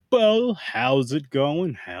people. How's it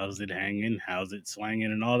going? How's it hanging? How's it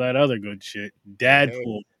slanging? And all that other good shit. Hey, hey.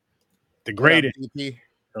 Dadpool, the What up, greatest, DP?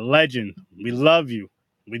 the legend. We love you.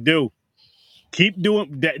 We do. Keep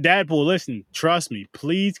doing Dadpool. Listen, trust me.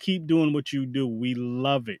 Please keep doing what you do. We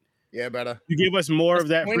love it. Yeah, brother. You give us more That's of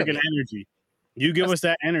the that point of freaking it. energy. You give That's us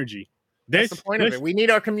that energy. that's the This, point of this, it. We need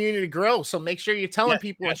our community to grow, so make sure you're telling yes,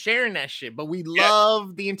 people yes, and sharing that shit. But we yes.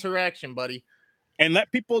 love the interaction, buddy. And let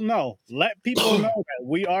people know. Let people know that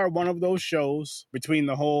we are one of those shows between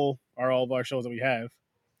the whole or all of our shows that we have.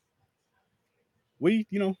 We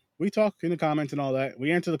talk in the comments and all that.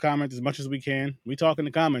 We answer the comments as much as we can. We talk in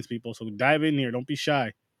the comments, people. So dive in here. Don't be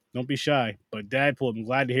shy. Don't be shy. But Dadpool, I'm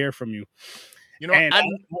glad to hear from you. You know, And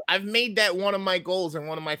I've made that one of my goals and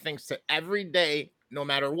one of my things to every day, no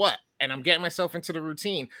matter what. And I'm getting myself into the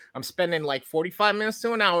routine. I'm spending like 45 minutes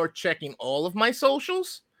to an hour checking all of my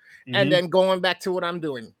socials and then going back to what I'm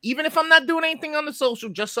doing. Even if I'm not doing anything on the social,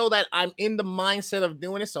 just so that I'm in the mindset of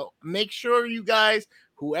doing it. So make sure you guys,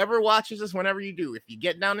 whoever watches this, whenever you do, if you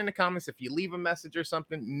get down in the comments, if you leave a message or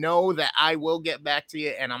something, know that I will get back to you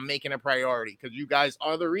and I'm making a priority because you guys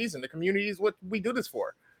are the reason. The community is what we do this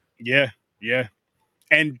for. yeah.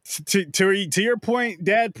 And to your point,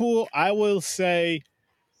 Dadpool, I will say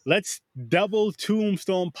let's double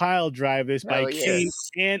tombstone pile drive this by Hell yeah. Kane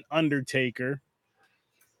and Undertaker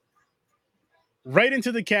right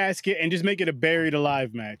into the casket and just make it a buried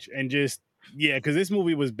alive match. And just, yeah, because this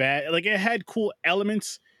movie was bad. Like, it had cool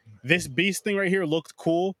elements. This beast thing right here looked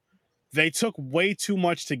cool. They took way too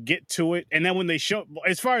much to get to it. And then when they show,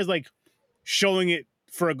 as far as like showing it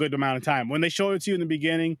for a good amount of time, when they show it to you in the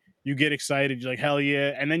beginning, you get excited. You're like, hell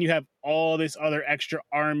yeah. And then you have all this other extra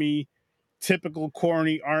army, typical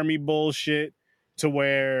corny army bullshit to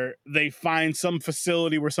where they find some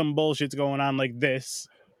facility where some bullshit's going on like this.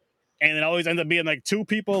 And it always ends up being like two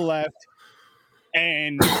people left.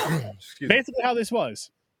 And basically how this was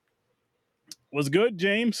good,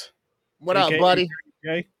 James. What up, buddy?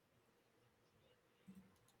 Okay.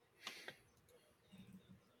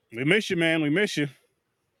 We miss you, man. We miss you.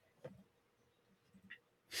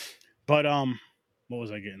 But what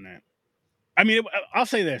was I getting at? I mean, I'll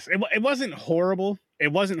say this: it wasn't horrible.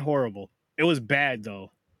 It wasn't horrible. It was bad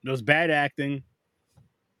though. It was bad acting.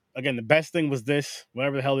 Again, the best thing was this,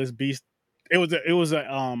 whatever the hell this beast. It was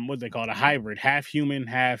a what they call it, a hybrid, half human,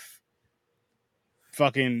 half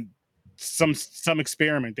fucking some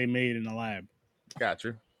experiment they made in the lab.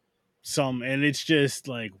 Gotcha. And it's just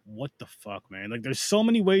like, what the fuck, man? Like, there's so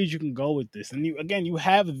many ways you can go with this, and you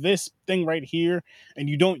have this thing right here, and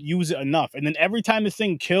you don't use it enough, and then every time this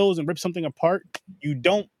thing kills and rips something apart, you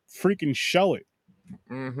don't freaking show it.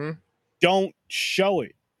 Mm-hmm. Don't show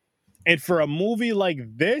it. And for a movie like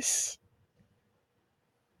this,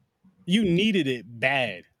 you needed it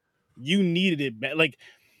bad. You needed it bad. Like,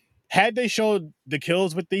 had they showed the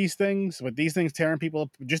kills with these things tearing people up,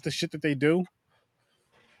 just the shit that they do,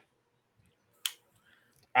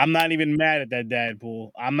 I'm not even mad at that,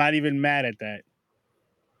 Dadpool. I'm not even mad at that.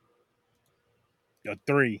 A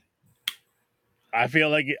 3. I feel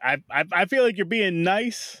like I feel like you're being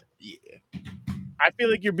nice. Yeah. I feel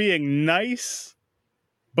like you're being nice,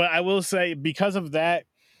 but I will say because of that,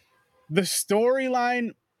 the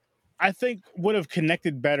storyline I think would have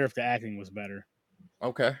connected better if the acting was better.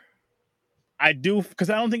 Okay. I do, because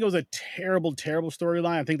I don't think it was a terrible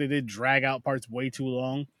storyline. I think they did drag out parts way too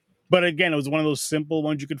long. But again, it was one of those simple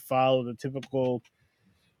ones you could follow, the typical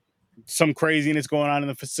some craziness going on in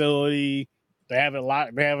the facility. They have it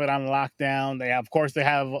on lockdown. Of course, they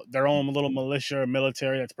have their own little militia or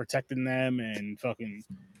military that's protecting them, and fucking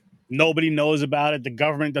nobody knows about it. The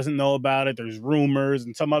government doesn't know about it. There's rumors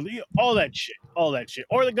and all that shit.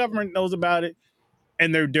 Or the government knows about it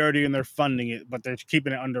and they're dirty and they're funding it, but they're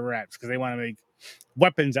keeping it under wraps because they want to make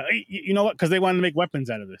weapons. You know what? Because they want to make weapons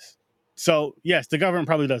out of this. So yes, the government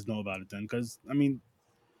probably does know about it then. Because I mean,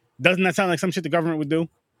 doesn't that sound like some shit the government would do?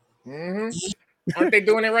 Mm-hmm. Aren't they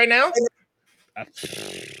doing it right now?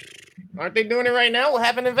 Aren't they doing it right now? What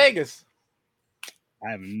happened in Vegas?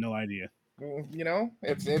 I have no idea. You know,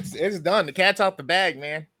 it's done. The cat's out the bag,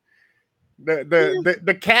 man.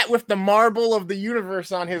 The cat with the marble of the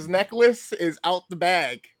universe on his necklace is out the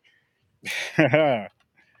bag.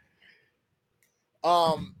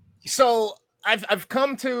 So I've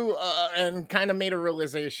come to and kind of made a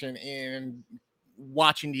realization in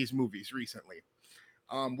watching these movies recently.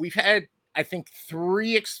 We've had, I think,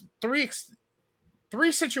 three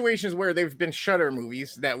situations where they've been Shudder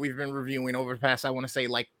movies that we've been reviewing over the past, I want to say,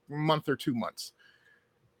 like month or 2 months.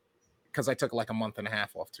 Because I took like a month and a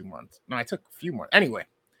half off 2 months. No, I took a few months. Anyway,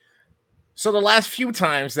 so the last few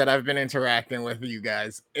times that I've been interacting with you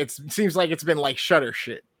guys, it seems like it's been like Shudder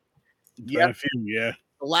shit. It's been a few, yeah.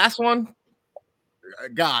 The last one,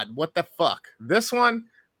 God, what the fuck? This one,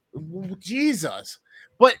 Jesus.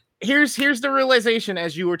 But here's the realization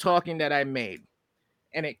as you were talking that I made,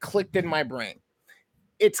 and it clicked in my brain.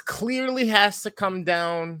 It clearly has to come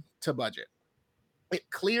down to budget. It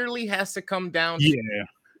clearly has to come down to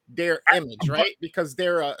their image, right? Because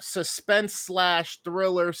they're a suspense slash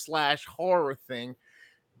thriller slash horror thing,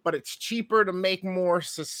 but it's cheaper to make more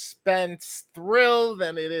suspense thrill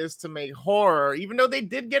than it is to make horror, even though they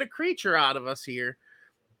did get a creature out of us here.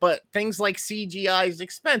 But things like CGI is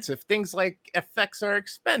expensive. Things like effects are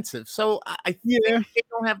expensive. So I think they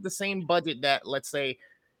don't have the same budget that, let's say,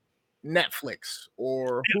 Netflix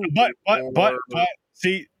or Hulu but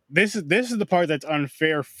see, this is the part that's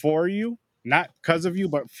unfair for you, not because of you,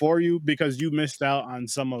 but for you, because you missed out on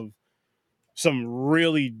some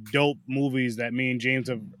really dope movies that me and James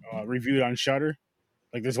have reviewed on Shudder.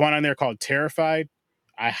 Like there's one on there called Terrified.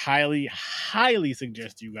 I highly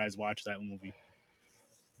suggest you guys watch that movie.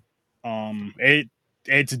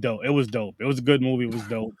 It's dope. It was dope. It was a good movie. It was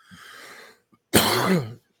dope.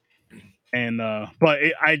 And but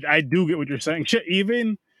I do get what you're saying. Shit,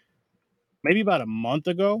 even maybe about a month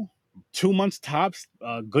ago, 2 months tops.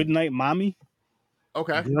 Good Night Mommy.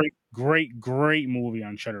 Okay. Great movie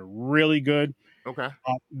on Shudder. Really good. Okay.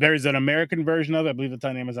 There's an American version of it. I believe it's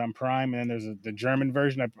on Amazon Prime, and then there's the German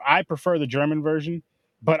version. I prefer the German version,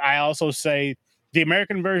 but I also say the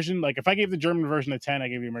American version. Like if I gave the German version a 10, I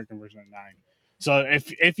gave the American version a 9. So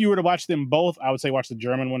if you were to watch them both, I would say watch the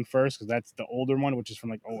German one first because that's the older one, which is from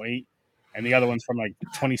like 2008, and the other one's from like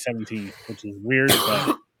 2017, which is weird.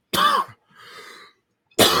 But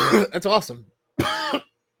that's awesome.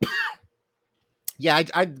 Yeah,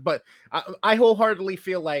 I wholeheartedly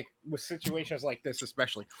feel like with situations like this,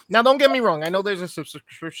 especially now, don't get me wrong. I know there's a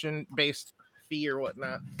subscription-based fee or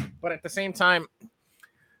whatnot, but at the same time,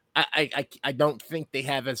 I don't think they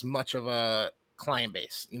have as much of a client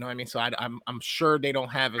base. You know what I mean? So I'm sure they don't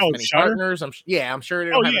have as many partners. I'm sure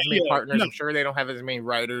they don't have as many partners. No. I'm sure they don't have as many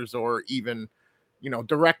writers or even,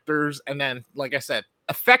 directors. And then, like I said,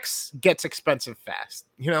 effects gets expensive fast.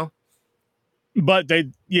 But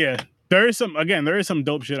there is some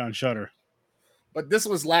dope shit on Shudder. But this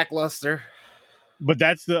was lackluster. But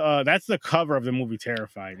that's the cover of the movie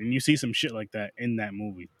Terrified, and you see some shit like that in that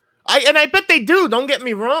movie. I bet they do. Don't get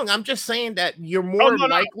me wrong. I'm just saying that you're more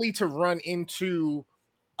likely to run into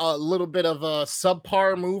a little bit of a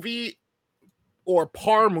subpar movie or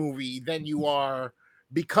par movie than you are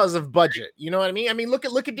because of budget. You know what I mean? I mean, look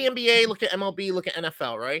at the NBA, look at MLB, look at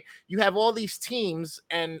NFL, right? You have all these teams,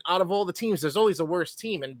 and out of all the teams, there's always a worst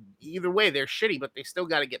team. And either way, they're shitty, but they still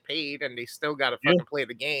got to get paid and they still got to fucking play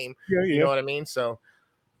the game. You know what I mean? So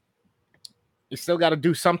you still got to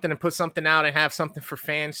do something and put something out and have something for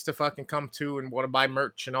fans to fucking come to and want to buy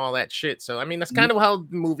merch and all that shit. So, I mean, that's kind of how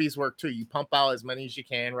movies work too. You pump out as many as you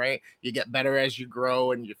can, right? You get better as you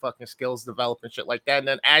grow and your fucking skills develop and shit like that. And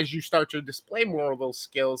then as you start to display more of those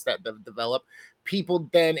skills that develop, people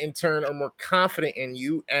then in turn are more confident in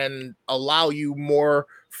you and allow you more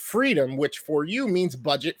freedom, which for you means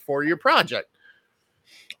budget for your project.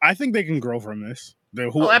 I think they can grow from this.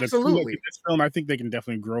 Absolutely. This film, I think they can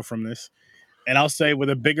definitely grow from this. And I'll say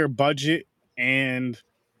with a bigger budget and,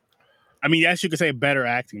 I mean, yes, you could say better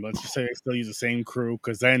acting, but let's just say they still use the same crew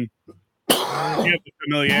because then you have the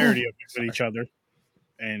familiarity with each other.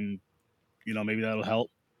 And, maybe that'll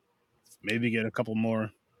help. Maybe get a couple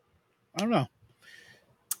more. I don't know.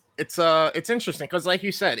 It's interesting because, like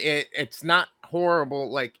you said, it's not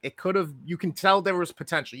horrible. Like it could have. You can tell there was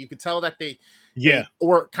potential. You could tell that they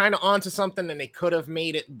were kind of onto something, and they could have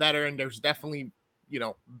made it better. And there's definitely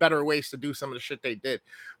better ways to do some of the shit they did,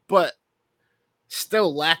 but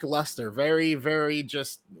still lackluster. Very, very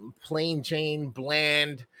just plain Jane,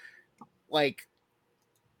 bland. Like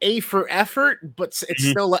A for effort, but it's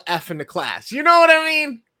still an F in the class. You know what I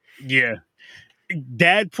mean? Yeah.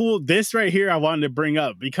 Deadpool, this right here I wanted to bring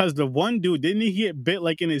up because the one dude, didn't he get bit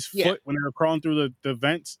like in his foot when they were crawling through the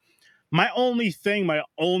vents? My only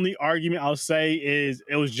argument I'll say is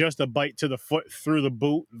it was just a bite to the foot through the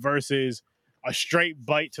boot versus a straight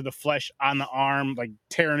bite to the flesh on the arm, like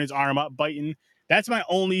tearing his arm up, biting. That's my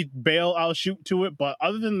only bail I'll shoot to it. But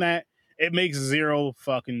other than that, it makes zero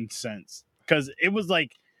fucking sense. Because it was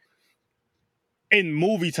like in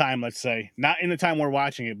movie time, let's say, not in the time we're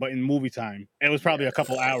watching it, but in movie time, it was probably a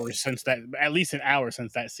couple hours since that, at least an hour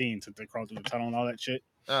since that scene, since they crawled through the tunnel and all that shit.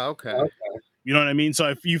 Oh, okay. You know what I mean? So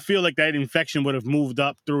if you feel like that infection would have moved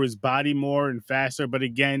up through his body more and faster, but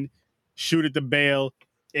again, shoot at the bail,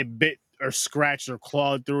 it bit or scratched or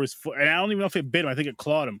clawed through his foot. And I don't even know if it bit him. I think it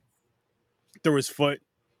clawed him through his foot,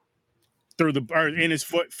 through the or in his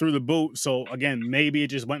foot through the boot. So again, maybe it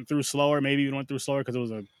just went through slower. Maybe it went through slower because it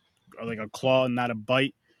was like a claw, not a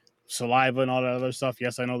bite, saliva, and all that other stuff.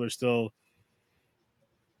 Yes, I know there's still.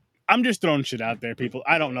 I'm just throwing shit out there, people.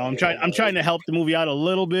 I don't know. I'm trying to help the movie out a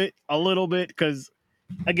little bit, because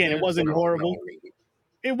again, it wasn't horrible.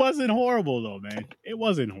 It wasn't horrible though, man. It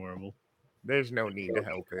wasn't horrible. There's no need to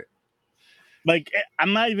help it. Like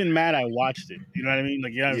I'm not even mad I watched it. You know what I mean?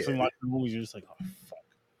 Like you ever watch the movies, you're just like, oh fuck.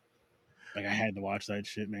 Like I had to watch that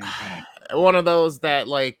shit, man. One of those that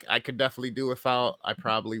like I could definitely do without. I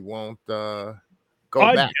probably won't go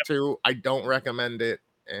back to. I don't recommend it,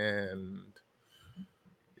 and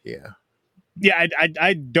yeah,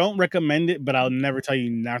 I don't recommend it, but I'll never tell you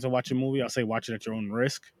not to watch a movie. I'll say watch it at your own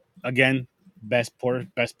risk. Again, best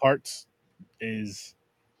parts is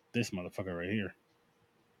this motherfucker right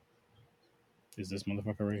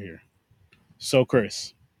here. So,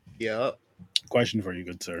 Chris. Yep. Question for you,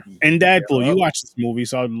 good sir. And Deadpool, you watched this movie,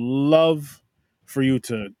 so I'd love for you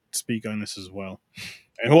to speak on this as well.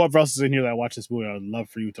 And whoever else is in here that watched this movie, I'd love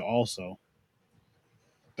for you to also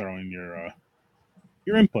throw in your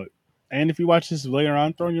input. And if you watch this later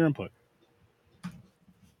on, throw in your input.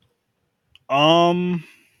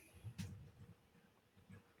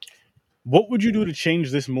 What would you do to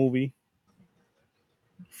change this movie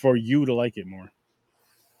for you to like it more?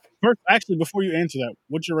 First, actually, before you answer that,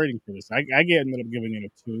 what's your rating for this? I ended up giving it a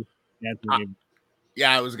 2.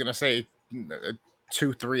 Yeah, I was gonna say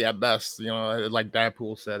 2, 3 at best. You know, like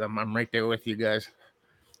Deadpool said, I'm right there with you guys.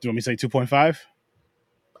 Do you want me to say 2.5?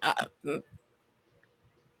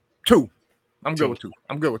 2. I'm good with 2.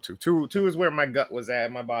 I'm good with 2. 2 is where my gut was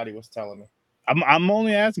at. My body was telling me. I'm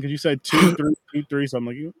only asking because you said 2, 3, 2, 3. So I'm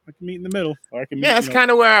like, I can meet in the middle. Or I can meet, that's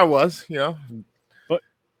kind of where I was. You know. But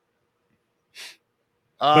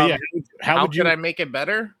yeah, how could I make it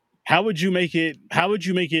better? How would you make it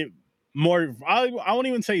more? I won't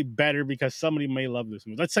even say better because somebody may love this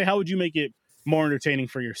movie. Let's say, how would you make it more entertaining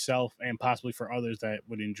for yourself and possibly for others that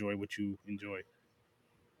would enjoy what you enjoy?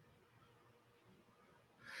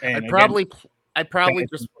 And I probably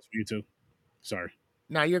just you too. Sorry.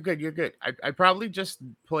 No, you're good. You're good. I probably just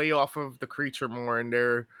play off of the creature more and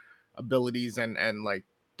their abilities and like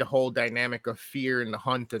the whole dynamic of fear and the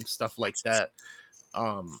hunt and stuff like that.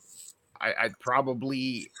 I'd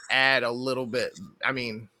probably add a little bit. I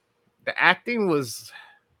mean, the acting was.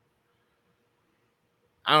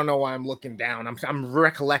 I don't know why I'm looking down. I'm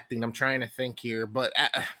recollecting. I'm trying to think here, but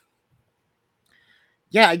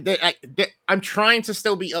I'm trying to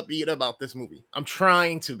still be upbeat about this movie. I'm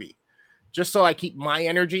trying to be, just so I keep my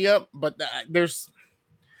energy up. But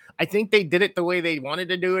I think they did it the way they wanted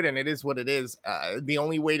to do it, and it is what it is. The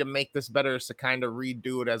only way to make this better is to kind of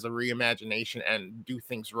redo it as a reimagination and do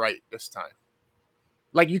things right this time.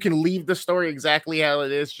 Like, you can leave the story exactly how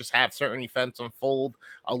it is, just have certain events unfold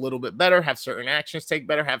a little bit better, have certain actions take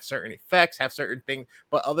better, have certain effects, have certain things.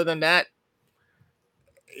 But other than that,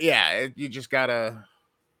 you just gotta,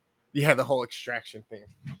 the whole extraction thing.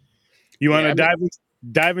 You want to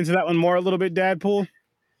dive into that one more a little bit, Deadpool?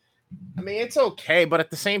 I mean, it's okay, but at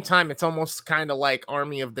the same time, it's almost kind of like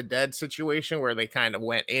Army of the Dead situation where they kind of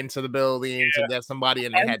went into the building to get somebody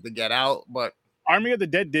and they had to get out. But Army of the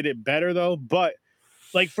Dead did it better though. But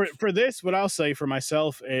like for this, what I'll say for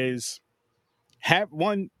myself is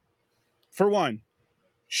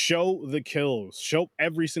show the kills, show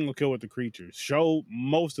every single kill with the creatures, show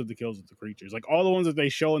most of the kills with the creatures, like all the ones that they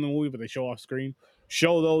show in the movie but they show off screen,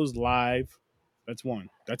 show those live. That's one.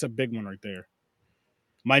 That's a big one right there.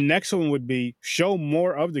 My next one would be show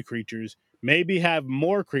more of the creatures, maybe have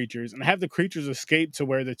more creatures, and have the creatures escape to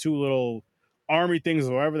where the two little army things,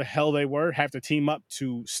 wherever the hell they were, have to team up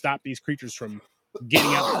to stop these creatures from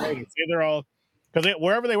getting out. Say they're all, because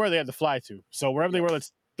wherever they were, they had to fly to. So wherever they were,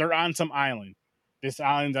 they're on some island. This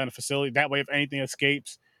island's on a facility. That way, if anything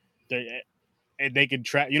escapes, they can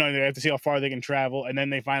they have to see how far they can travel, and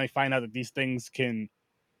then they finally find out that these things can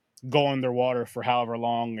go underwater for however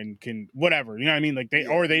long and can whatever, you know what I mean? Like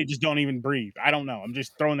they just don't even breathe. I don't know. I'm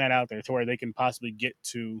just throwing that out there to where they can possibly get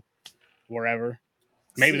to wherever.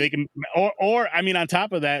 Maybe they can, or I mean, on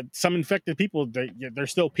top of that, some infected people, they're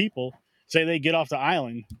still people. Say they get off the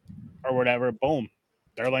island or whatever, boom,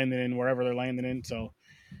 they're landing in wherever they're landing in. So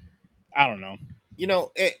I don't know.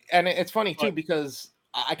 And it's funny too because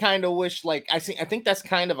I kind of wish, like, I think that's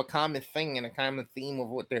kind of a common thing and a common theme of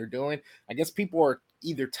what they're doing. I guess people are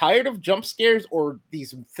either tired of jump scares or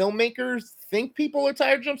these filmmakers think people are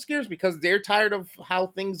tired of jump scares because they're tired of how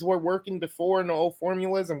things were working before and the old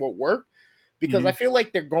formulas and what worked. Because I feel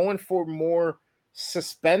like they're going for more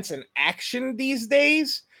suspense and action these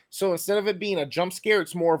days. So instead of it being a jump scare,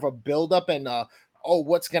 it's more of a buildup and oh,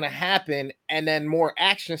 what's gonna happen, and then more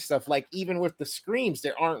action stuff. Like even with the screams,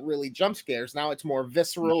 there aren't really jump scares. Now it's more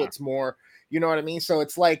visceral. Nah. It's more, you know what I mean. So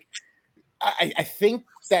it's like I think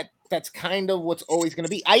that's kind of what's always going to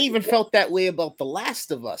be. I even felt that way about The Last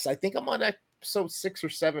of Us. I think I'm on episode 6 or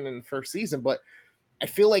 7 in the first season, but I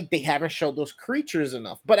feel like they haven't showed those creatures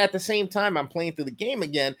enough. But at the same time, I'm playing through the game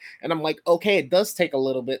again, and I'm like, okay, it does take a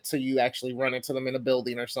little bit till you actually run into them in a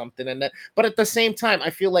building or something. And that, but at the same time, I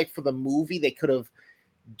feel like for the movie, they could have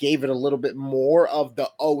gave it a little bit more of the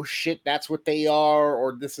oh shit, that's what they are,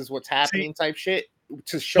 or this is what's happening type shit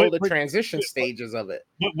to show the transition stages of it.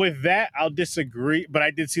 But with that, I'll disagree. But I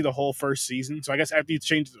did see the whole first season, so I guess after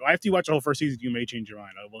you watch the whole first season, you may change your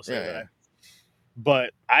mind. I will say that. Yeah.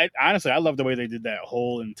 But I honestly, I love the way they did that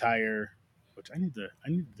whole entire. Which I need to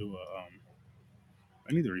do a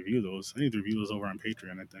I need to review those. I need to review those over on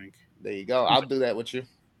Patreon. I think. There you go. I'll do that with you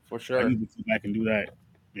for sure. I need to go back and do that.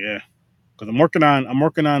 Yeah, because I'm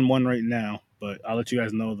working on one right now. But I'll let you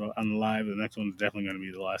guys know on the live. The next one's definitely going to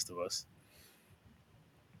be The Last of Us.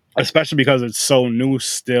 Especially because it's so new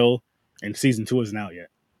still, and season 2 isn't out yet,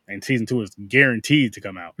 and season 2 is guaranteed to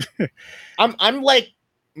come out. I'm like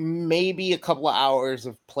maybe a couple of hours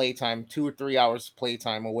of playtime, 2 or 3 hours of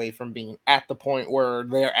playtime away from being at the point where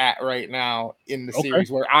they're at right now in the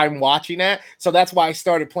series where I'm watching at. So that's why I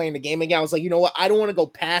started playing the game again. I was like, you know what? I don't want to go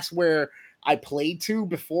past where I played to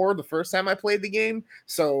before the first time I played the game.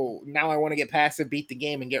 So now I want to get past it, beat the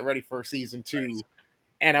game, and get ready for season 2. Nice.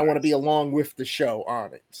 And I want to be along with the show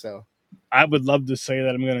on it. So I would love to say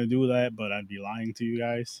that I'm going to do that, but I'd be lying to you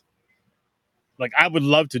guys. Like, I would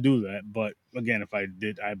love to do that, but again, if I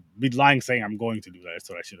did, I'd be lying saying I'm going to do that. That's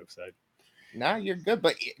what I should have said. Nah, you're good.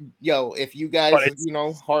 But yo, if you guys,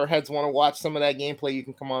 hardheads want to watch some of that gameplay, you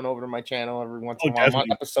can come on over to my channel every once in a while. I'm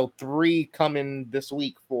on episode 3 coming this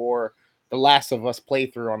week for The Last of Us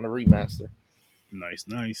playthrough on the remaster. Nice.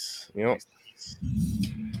 Yep. Nice.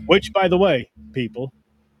 Which, by the way, people,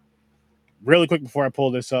 really quick before I pull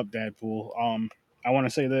this up, Dadpool, I want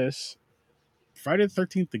to say this. Friday the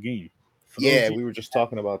 13th, the game. Yeah, we were just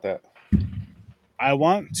talking about that. I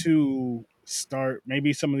want to start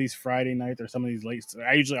maybe some of these Friday nights or some of these late.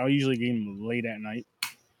 I usually game late at night,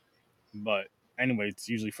 but anyway, it's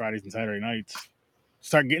usually Fridays and Saturday nights.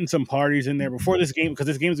 Start getting some parties in there before this game, because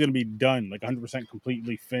this game is going to be done, like 100%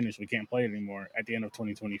 completely finished. We can't play it anymore at the end of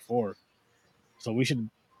 2024. So we should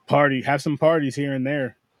have some parties here and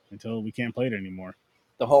there until we can't play it anymore.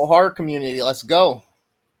 The whole horror community, let's go.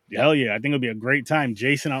 Hell yeah, I think it'll be a great time.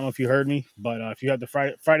 Jason, I don't know if you heard me, but if you have the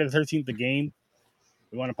Friday the 13th, the game,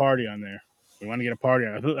 we want to party on there. We want to get a party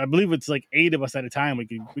on. I believe it's like 8 of us at a time. We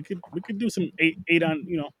could do some eight on,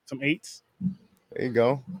 some 8s. There you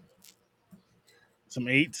go. Some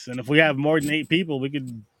 8s, and if we have more than 8 people, we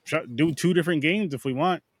could do 2 different games if we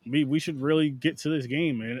want. We should really get to this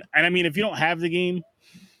game, and I mean, if you don't have the game,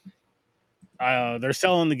 they're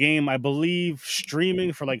selling the game, I believe,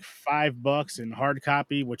 streaming for like $5 and hard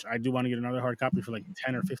copy, which I do want to get another hard copy for like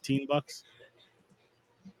 $10 or $15.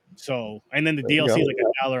 So, and then the DLC is like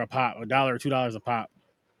 $1 a pop, $1 or $2 a pop.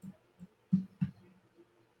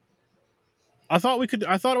 I thought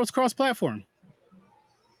it was cross-platform.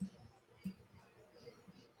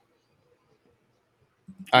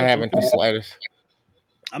 I haven't the slightest.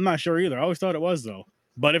 I'm not sure either. I always thought it was, though.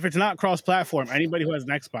 But if it's not cross-platform, anybody who has an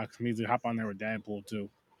Xbox can easily hop on there with Dadpool too.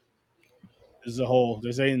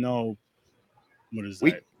 This ain't no. What is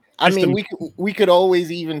that? We could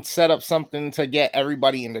always even set up something to get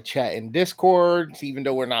everybody in the chat in Discord, even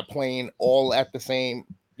though we're not playing all at the same,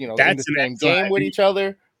 in the same game with each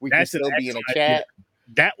other. We can still be in a chat.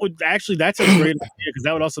 That's a great idea, because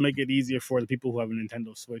that would also make it easier for the people who have a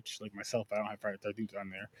Nintendo Switch, like myself. I don't have Friday the 13th on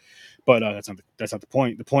there, but that's not the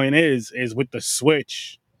point. The point is with the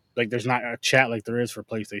Switch, like there's not a chat like there is for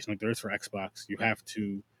PlayStation, like there is for Xbox. You have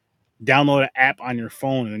to download an app on your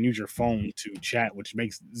phone and then use your phone to chat, which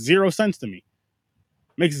makes zero sense to me.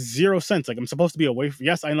 Makes zero sense. Like, I'm supposed to be away from.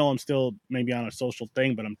 Yes, I know I'm still maybe on a social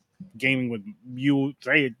thing, but I'm gaming with you.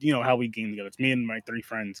 You know how we game together. It's me and my 3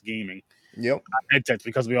 friends gaming. Yep. Headsets,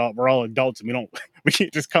 because we're all adults and we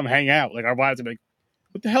can't just come hang out. Like, our wives are like,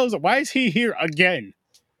 what the hell is it? Why is he here again?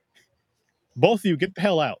 Both of you, get the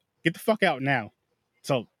hell out. Get the fuck out now.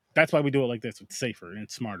 So that's why we do it like this. It's safer and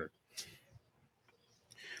it's smarter.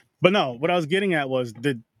 But no, what I was getting at was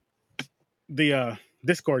the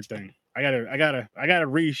Discord thing. I gotta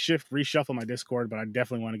reshuffle my Discord, but I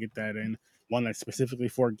definitely want to get that in, one that's specifically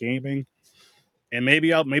for gaming. And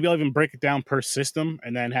maybe I'll even break it down per system,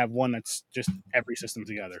 and then have one that's just every system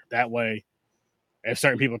together. That way, if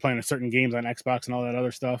certain people are playing certain games on Xbox and all that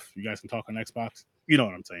other stuff, you guys can talk on Xbox. You know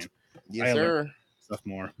what I'm saying? Yes, sir. Stuff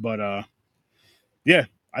more, but Yeah,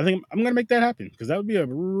 I think I'm gonna make that happen because that would be a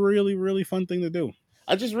really, really fun thing to do.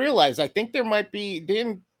 I just realized I think there might be,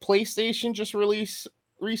 didn't PlayStation just release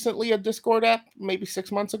recently a Discord app, maybe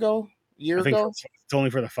 6 months ago, a year I think ago? it's only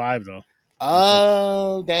for the 5 though.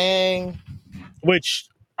 Oh, dang. Which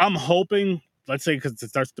I'm hoping, let's say, because it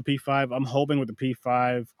starts with the P5, I'm hoping with the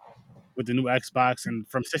P5, with the new Xbox, and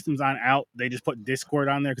from systems on out, they just put Discord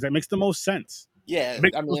on there because that makes the most sense. Yeah, It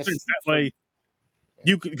makes I the mean, most sense it's that for, way.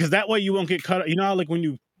 Because that way you won't get cut. You know how like when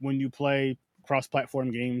you play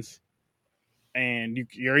cross-platform games and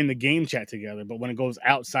you're in the game chat together, but when it goes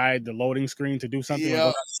outside the loading screen to do something, when it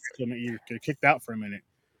yeah, goes out, you're kicked out for a minute.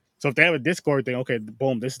 So if they have a Discord thing, okay,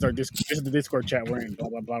 boom, this is our this is the Discord chat we're in. Blah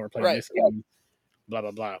blah blah. We're playing right. this. Blah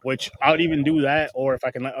blah blah. Which I would even do that, or if I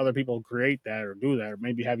can let other people create that or do that, or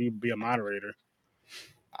maybe have you be a moderator.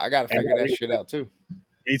 I got to And figure that shit out too.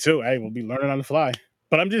 me too. Hey, we'll be learning on the fly.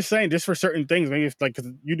 But I'm just saying, just for certain things, maybe if like 'cause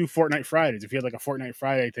you do Fortnite Fridays, if you had like a Fortnite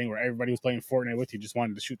Friday thing where everybody was playing Fortnite with you, just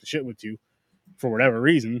wanted to shoot the shit with you for whatever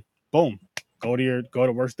reason, boom, go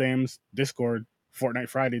to Worst Damn's Discord, Fortnite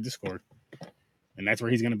Friday Discord, and that's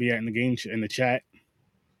where he's gonna be at in the game in the chat,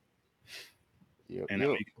 Yep, and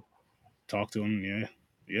yep. talk to him. Yeah,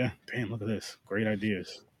 yeah. Damn, look at this, great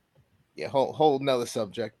ideas. Yeah, whole another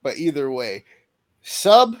subject. But either way,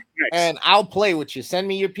 sub Next. and I'll play with you. Send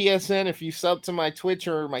me your PSN if you sub to my Twitch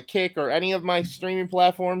or my Kick or any of my streaming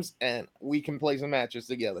platforms, and we can play some matches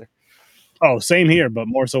together. Oh, same here, but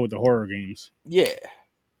more so with the horror games. Yeah.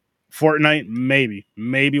 Fortnite, maybe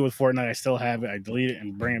with Fortnite, I still have it. I delete it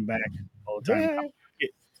and bring it back all the time.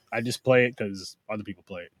 I just play it because other people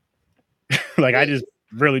play it. Like I just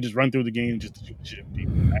really just run through the game just to shoot the shit with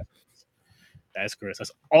people. That's Chris.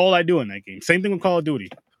 That's all I do in that game. Same thing with Call of Duty.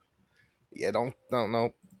 Yeah, don't know.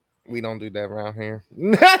 We don't do that around here.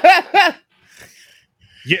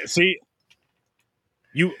 Yeah, see,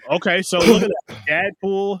 you okay? So look at that,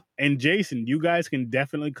 Deadpool and Jason. You guys can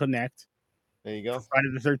definitely connect. There you go. Friday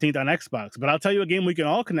the 13th on Xbox. But I'll tell you a game we can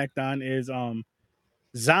all connect on is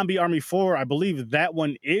Zombie Army 4. I believe that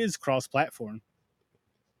one is cross-platform,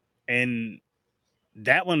 and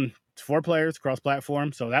that one 4 players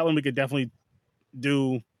cross-platform. So that one we could definitely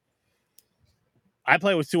do. I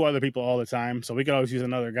play with 2 other people all the time, so we could always use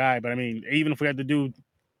another guy. But I mean, even if we had to do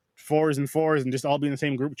 4s and 4s and just all be in the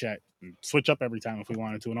same group chat, and switch up every time if we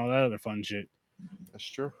wanted to, and all that other fun shit. That's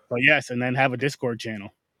true. But yes, and then have a Discord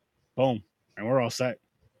channel. Boom, and we're all set.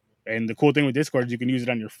 And the cool thing with Discord is you can use it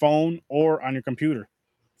on your phone or on your computer,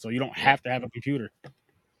 so you don't have to have a computer,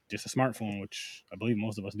 just a smartphone, which I believe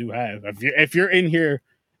most of us do have. If you're in here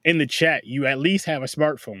in the chat, you at least have a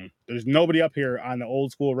smartphone. There's nobody up here on the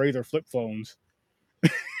old school Razor flip phones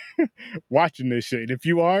watching this shit. And if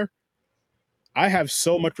you are, I have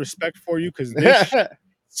so much respect for you because this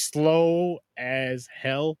slow as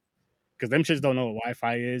hell. Because them shits don't know what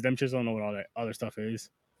Wi-Fi is. Them shits don't know what all that other stuff is.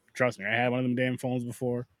 Trust me, I had one of them damn phones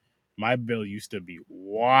before. My bill used to be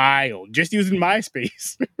wild just using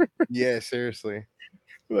MySpace. Yeah, seriously.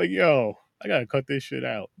 Like, yo, I gotta cut this shit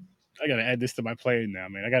out. I gotta add this to my plan now,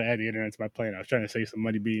 man. I gotta add the internet to my plan. I was trying to save some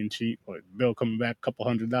money being cheap, but bill coming back a couple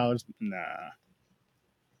 $100. Nah,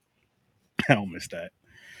 I don't miss that.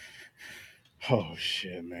 Oh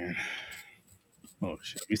shit, man. Oh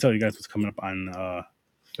shit. Let me tell you guys what's coming up on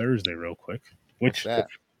Thursday, real quick. What's that?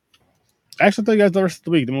 Actually, I'll tell you guys the rest of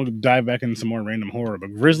the week. Then we'll dive back into some more random horror.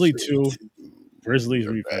 But Grizzly 2, Grizzly's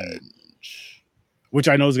Revenge, which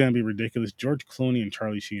I know is going to be ridiculous. George Clooney and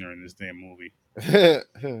Charlie Sheen are in this damn movie.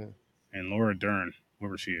 And Laura Dern,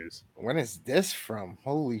 whoever she is. When is this from?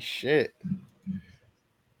 Holy shit.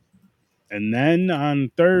 And then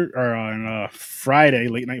on Friday,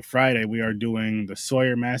 late night Friday, we are doing the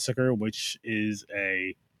Sawyer Massacre, which is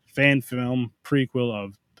a fan film prequel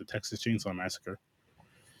of the Texas Chainsaw Massacre.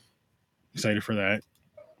 Excited for that.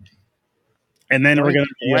 And then we're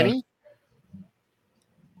gonna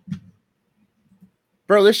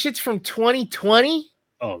Bro, this shit's from 2020.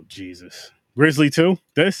 Oh Jesus, Grizzly 2.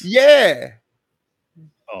 This? Yeah.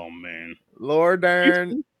 Oh man. Laura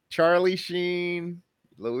Dern, Charlie Sheen,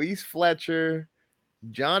 Louise Fletcher,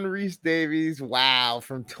 John Rhys Davies. Wow,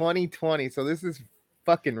 from 2020. So this is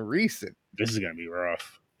fucking recent. This is gonna be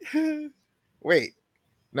rough. Wait,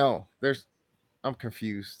 no, I'm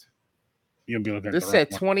confused. You'll be looking at this said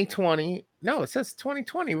 2020. No, it says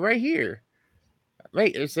 2020 right here.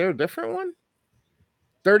 Wait, is there a different one?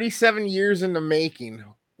 37 years in the making.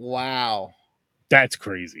 Wow. That's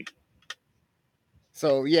crazy.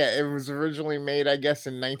 So, yeah, it was originally made, I guess,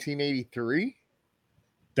 in 1983.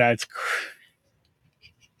 That's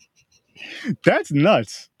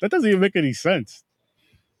nuts. That doesn't even make any sense.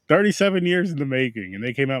 37 years in the making, and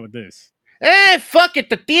they came out with this. Fuck it.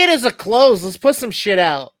 The theaters are closed. Let's put some shit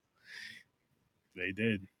out. They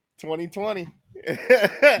did. 2020.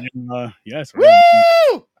 Yes.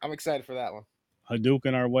 Woo! I'm excited for that one.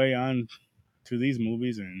 Hadouken our way on to these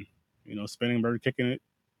movies, and Spinning Bird kicking it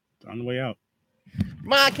on the way out.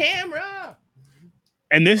 My camera.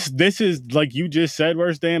 And this is like you just said,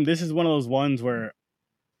 Worst Damn. This is one of those ones where,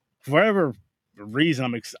 for whatever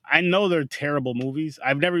reason, I know they're terrible movies.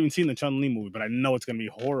 I've never even seen the Chun-Li movie, but I know it's gonna be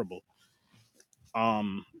horrible.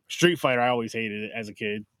 Street Fighter, I always hated it as a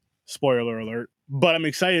kid. Spoiler alert. But I'm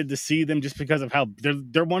excited to see them just because of how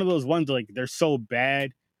they're one of those ones like they're so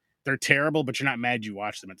bad, they're terrible, but you're not mad you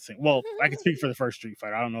watch them at the same. Well, I can speak for the first Street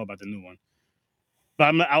Fighter. I don't know about the new one,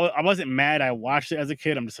 but I wasn't mad. I watched it as a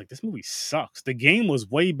kid. I'm just like, this movie sucks. The game was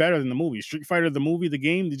way better than the movie. Street Fighter, the movie, the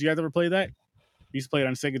game. Did you guys ever play that? We used to play it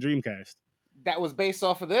on Sega Dreamcast. That was based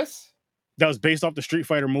off of this? That was based off the Street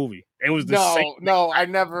Fighter movie. It was the same. No, I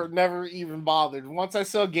never even bothered. Once I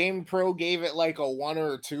saw Game Pro gave it like a 1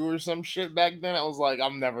 or a 2 or some shit back then, I was like,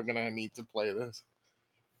 I'm never gonna need to play this.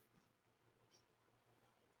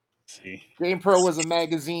 See, Game Pro was a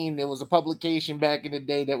magazine. It was a publication back in the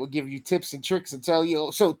day that would give you tips and tricks and tell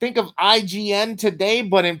you. So think of IGN today,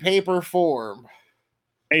 but in paper form.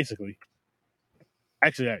 Basically.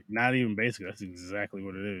 Actually, not even basically. That's exactly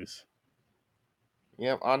what it is.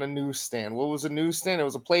 Yep, on a newsstand. What was a newsstand? It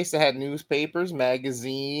was a place that had newspapers,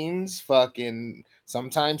 magazines, fucking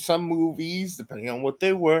sometimes some movies, depending on what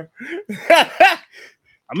they were.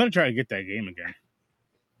 I'm gonna try to get that game again.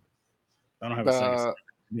 I don't have a Sega.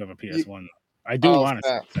 You have a PS1. I do want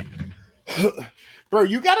to. Bro,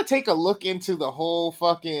 you got to take a look into the whole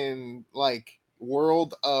fucking like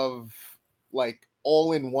world of like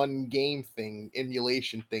all-in-one game thing,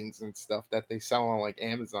 emulation things and stuff that they sell on like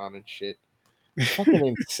Amazon and shit. Fucking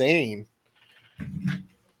insane.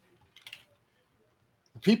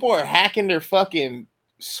 People are hacking their fucking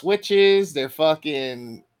Switches, their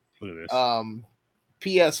fucking PS4,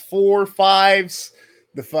 5s,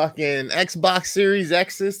 the fucking Xbox Series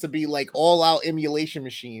X's to be like all-out emulation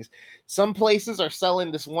machines. Some places are selling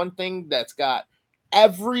this one thing that's got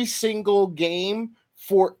every single game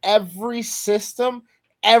for every system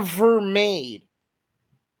ever made.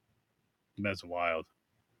 That's wild.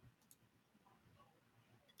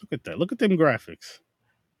 Look at that. Look at them graphics.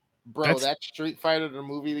 Bro, that's Street Fighter, the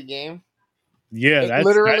movie, the game. Yeah,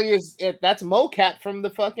 that's mocap from the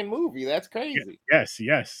fucking movie. That's crazy.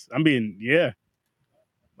 Yes. I'm getting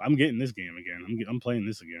this game again. I'm playing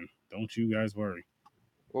this again. Don't you guys worry.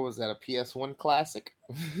 What was that? A PS1 classic?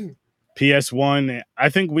 PS1. I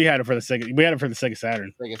think we had it for the Sega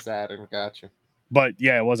Saturn. Sega Saturn, gotcha. But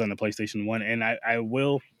yeah, it was on the PlayStation 1, and I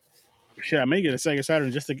will. Shit, I may get a Sega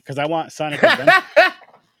Saturn just because I want Sonic Adventure.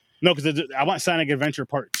 No, because I want Sonic Adventure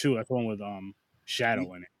Part 2. That's the one with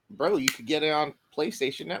Shadow in it. Bro, you could get it on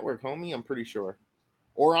PlayStation Network, homie. I'm pretty sure,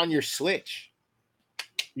 or on your Switch.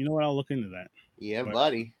 You know what? I'll look into that. Yeah,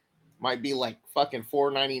 buddy. Might be like fucking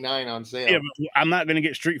 $4.99 on sale. Yeah, but I'm not gonna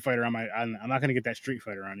get Street Fighter on I'm not gonna get that Street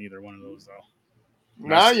Fighter on either one of those though.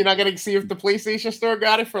 No, you're not gonna see if the PlayStation Store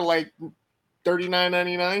got it for like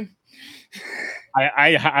 $39.99.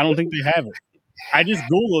 I don't think they have it. I just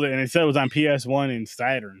Googled it and it said it was on PS1 and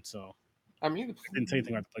Saturn. So I mean, it didn't say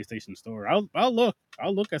anything about the PlayStation Store. I'll look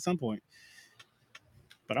at some point.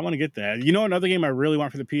 But I want to get that. You know, another game I really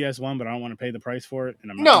want for the PS1, but I don't want to pay the price for it.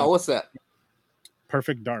 And what's that?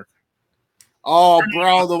 Perfect Dark. Oh,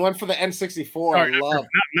 bro, the one for the N64. Sorry, I love.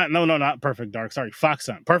 Not Perfect Dark. Sorry, Fox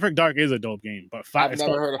Hunt. Perfect Dark is a dope game, but I've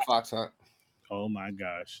never heard of Fox Hunt. Oh my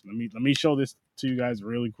gosh, let me show this to you guys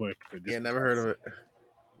really quick. Yeah, never heard of it.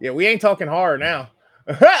 Yeah, we ain't talking horror now.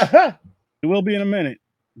 It will be in a minute,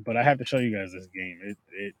 but I have to show you guys this game.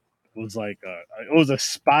 It was like it was a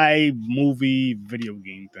spy movie video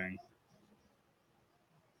game thing,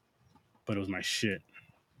 but it was my shit.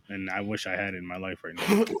 And I wish I had it in my life right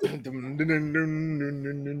now.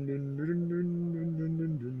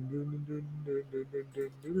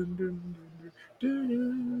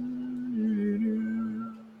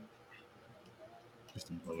 Just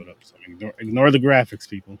to blow it up. So ignore the graphics,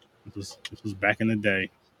 people. This was back in the day.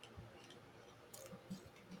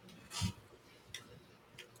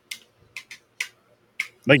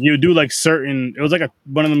 Like you do like certain. It was like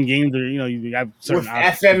one of them games where you have certain with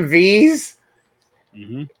FMVs.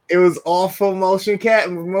 Mm-hmm. It was all full motion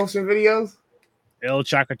videos. El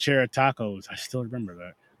Chacachera Tacos. I still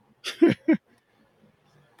remember that.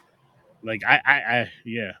 Like I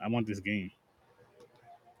want this game.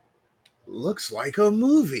 Looks like a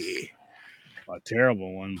movie. A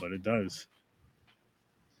terrible one, but it does.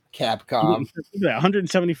 Capcom.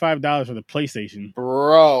 $175 for the PlayStation.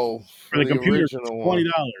 Bro. For the computer,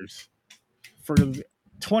 $20. for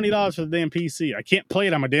 $20 for the damn PC. I can't play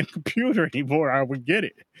it on my damn computer anymore. I would get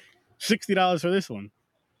it. $60 for this one.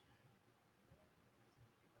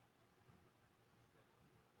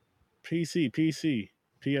 PC,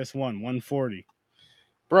 PS1, 140.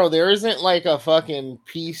 Bro, there isn't like a fucking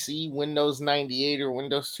PC Windows 98 or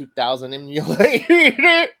Windows 2000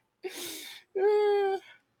 emulator.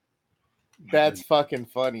 That's fucking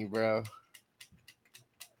funny, bro.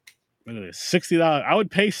 Look at this, $60. I would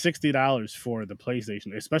pay $60 for the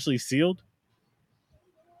PlayStation, especially sealed.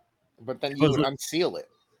 But then you would unseal it.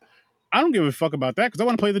 I don't give a fuck about that because I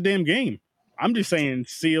want to play the damn game. I'm just saying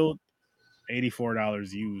sealed,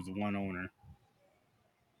 $84 used, one owner.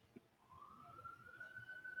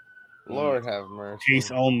 Lord have mercy. Case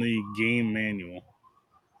only game manual.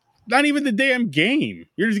 Not even the damn game.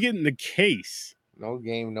 You're just getting the case. No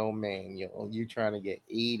game, no manual. You trying to get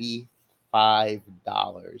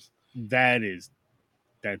 $85. That's.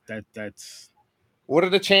 What are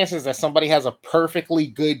the chances that somebody has a perfectly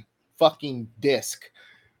good fucking disc,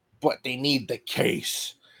 but they need the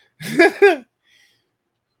case? Yeah,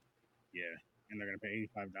 and they're gonna pay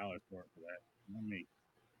 $85 for that. Not me.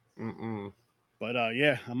 But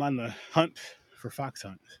yeah, I'm on the hunt for Fox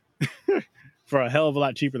Hunt for a hell of a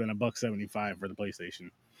lot cheaper than $1.75 for the PlayStation.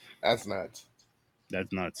 That's nuts.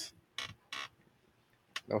 That's nuts.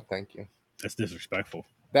 No, thank you. That's disrespectful.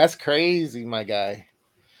 That's crazy, my guy.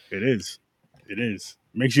 It is. It is.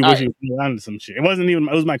 Makes you wish you was around to some shit. It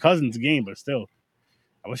was my cousin's game, but still.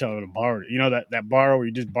 I wish I would have borrowed it. You know that borrow where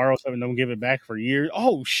you just borrow something and don't give it back for years?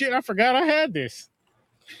 Oh shit, I forgot I had this.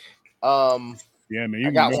 Yeah, man.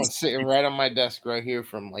 I got one sitting right on my desk right here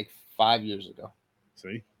from like 5 years ago.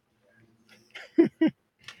 See?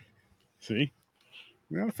 See?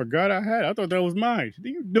 I forgot I had it. I thought that was mine.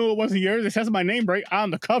 You knew it wasn't yours. It says my name right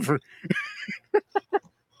on the cover.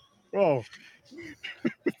 Oh.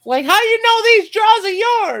 Like, how you know these drawers are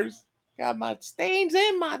yours? Got my stains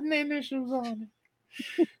and my initials on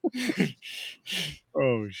it.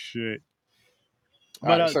 Oh, shit.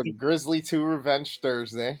 But so Grizzly 2 Revenge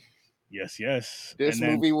Thursday. Yes. This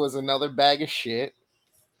movie was another bag of shit.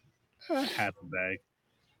 Half a bag.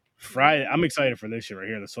 Friday. I'm excited for this shit right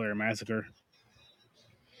here. The Sawyer Massacre.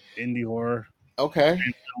 Indie horror. Okay.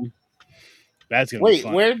 That's gonna be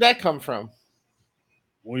fun. Where did that come from?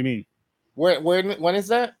 What do you mean? When is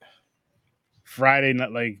that? Friday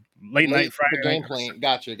night, like late night Friday. The game playing.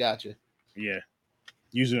 Gotcha. Yeah.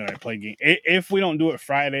 Usually I play game. If we don't do it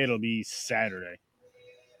Friday, it'll be Saturday.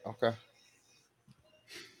 Okay.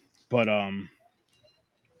 But I'm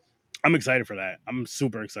excited for that. I'm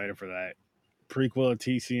super excited for that. Prequel of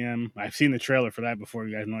TCM. I've seen the trailer for that before.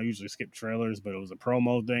 You guys know I usually skip trailers, but it was a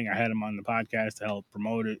promo thing. I had him on the podcast to help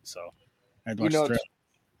promote it, so I had to watch the trailer.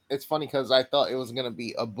 It's funny because I thought it was gonna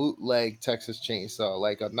be a bootleg Texas Chainsaw,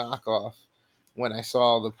 like a knockoff, when I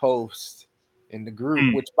saw the post in the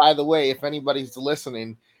group. Which, by the way, if anybody's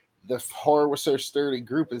listening, the Horror with Sir Sturdy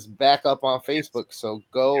group is back up on Facebook, so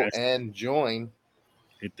go and join.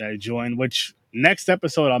 Hit that join. Which next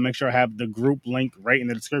episode, I'll make sure I have the group link right in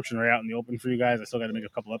the description, right out in the open for you guys. I still got to make a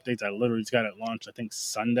couple updates. I literally just got it launched, I think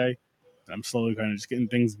Sunday. I'm slowly kind of just getting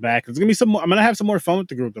things back. There's gonna be some more. I'm gonna have some more fun with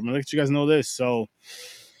the group. I'm gonna let you guys know this. So,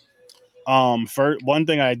 for one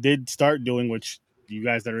thing I did start doing, which you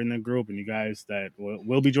guys that are in the group and you guys that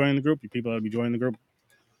will be joining the group, you people that will be joining the group,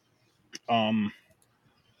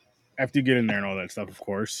 after you get in there and all that stuff, of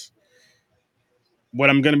course, what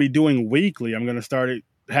I'm going to be doing weekly, I'm going to start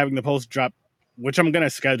having the post drop, which I'm going to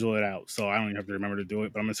schedule it out. So I don't even have to remember to do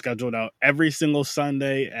it, but I'm going to schedule it out every single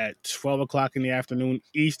Sunday at 12 o'clock in the afternoon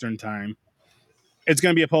Eastern time. It's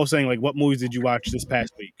going to be a post saying, like, what movies did you watch this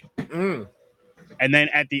past week? And then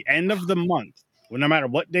at the end of the month, no matter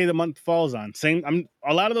what day the month falls on,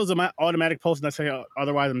 a lot of those are automatic posts. And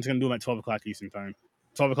otherwise, I'm just going to do them at 12 o'clock Eastern time,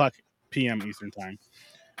 12 o'clock p.m. Eastern time.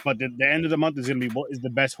 But the end of the month is going to be what is the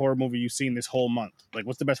best horror movie you've seen this whole month? Like,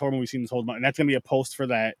 what's the best horror movie you've seen this whole month? And that's going to be a post for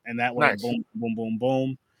that. And that way, boom, boom, boom,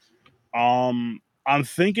 boom. I'm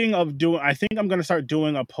thinking of I think I'm going to start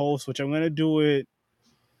doing a post, which I'm going to do it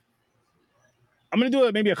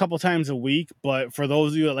maybe a couple times a week. But for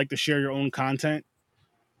those of you that like to share your own content,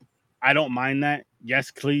 I don't mind that. Yes,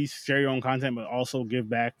 please share your own content, but also give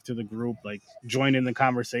back to the group. Like, join in the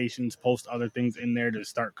conversations, post other things in there to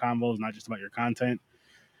start combos, not just about your content.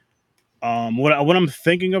 What I'm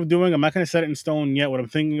thinking of doing, I'm not going to set it in stone yet. What I'm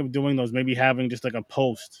thinking of doing, though, is maybe having just like a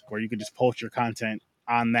post where you could just post your content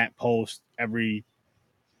on that post every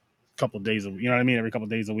couple of days. You know what I mean? Every couple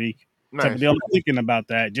of days a week. Nice. I'm thinking about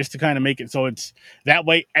that just to kind of make it so it's that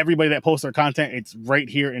way. Everybody that posts their content, it's right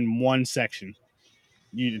here in one section.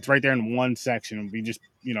 It's right there in one section. We just,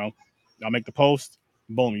 I'll make the post.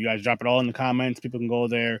 Boom, you guys drop it all in the comments. People can go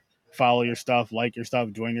there, follow your stuff, like your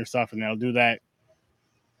stuff, join your stuff, and they'll do that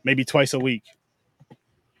maybe twice a week.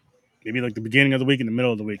 Maybe like the beginning of the week and the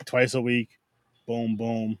middle of the week, twice a week. Boom,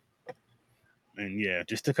 boom. And yeah,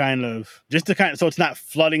 so it's not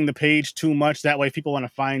flooding the page too much. That way, if people want to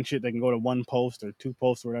find shit, they can go to one post or two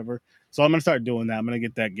posts or whatever. So I'm gonna start doing that. I'm gonna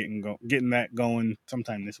getting that going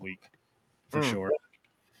sometime this week for sure.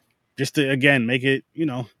 Just to again make it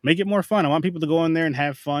more fun. I want people to go in there and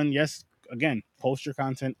have fun. Yes, again, post your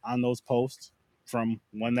content on those posts from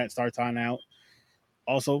when that starts on out.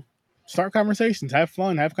 Also, start conversations, have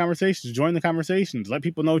fun, have conversations, join the conversations. Let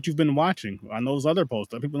people know what you've been watching on those other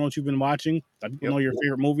posts. Let people know what you've been watching. Let people know your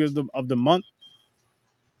favorite movie of the month,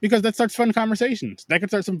 because that starts fun conversations. That could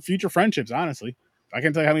start some future friendships. Honestly, I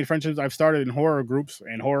can't tell you how many friendships I've started in horror groups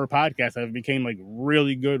and horror podcasts that have became like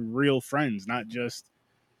really good, real friends. Not just,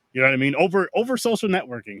 you know what I mean, over social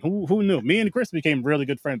networking. Who knew? Me and Chris became really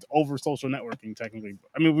good friends over social networking. Technically,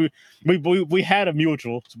 I mean, we had a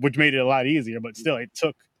mutual, which made it a lot easier. But still, it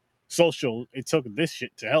took this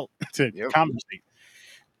shit to help to conversate.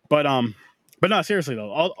 But no, seriously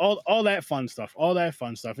though, all that fun stuff,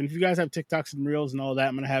 And if you guys have TikToks and Reels and all that,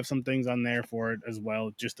 I'm gonna have some things on there for it as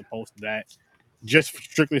well, just to post that, just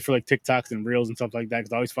strictly for like TikToks and Reels and stuff like that.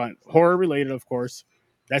 Because I always find horror related, of course.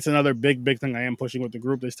 That's another big thing I am pushing with the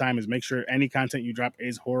group this time, is make sure any content you drop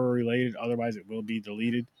is horror related. Otherwise, it will be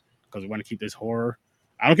deleted, because we want to keep this horror.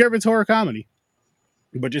 I don't care if it's horror comedy,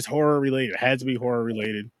 but just horror related. It has to be horror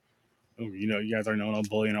related. You know, you guys are known on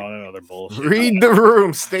bullying and all that other bullshit. Read the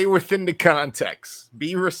room. Stay within the context.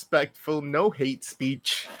 Be respectful. No hate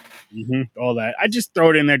speech. All that. I just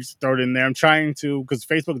throw it in there. I'm trying to, because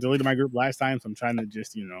Facebook deleted my group last time, so I'm trying to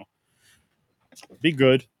just, be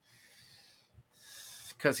good.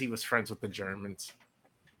 Because he was friends with the Germans.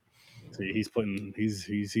 See, he's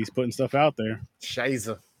putting stuff out there.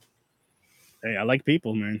 Scheiße. Hey, I like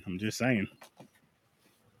people, man. I'm just saying.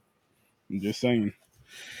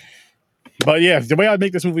 But yeah, the way I'd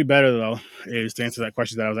make this movie better, though, is to answer that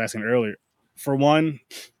question that I was asking earlier. For one,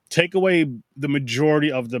 take away the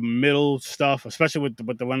majority of the middle stuff, especially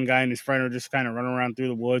with the one guy and his friend are just kind of running around through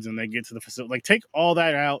the woods and they get to the facility. Like, take all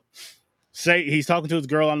that out. Say he's talking to his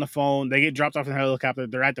girl on the phone. They get dropped off in a helicopter.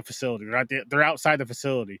 They're at the facility. They're outside the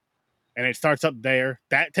facility, and it starts up there.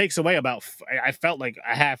 That takes away I felt like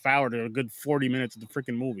a half hour to a good 40 minutes of the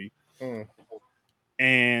freaking movie.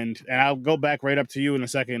 And I'll go back right up to you in a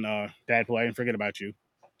second, Dadpool. I didn't forget about you.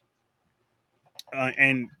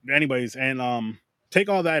 And anyways, take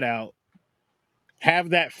all that out. Have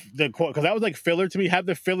the quote, because that was like filler to me. Have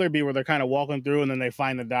the filler be where they're kind of walking through and then they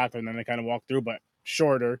find the doctor and then they kind of walk through, but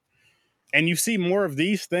shorter. And you see more of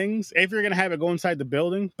these things if you're gonna have it go inside the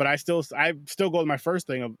building. But I still go with my first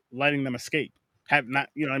thing of letting them escape.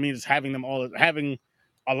 Just having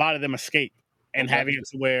a lot of them escape and having it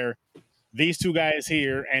to where these two guys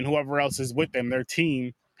here and whoever else is with them, their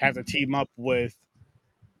team, have to team up with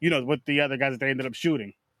the other guys that they ended up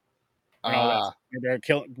shooting. They're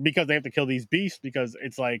killing because they have to kill these beasts, because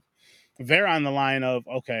it's like they're on the line of,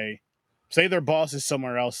 okay, say their boss is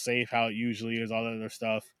somewhere else safe, how it usually is, all that other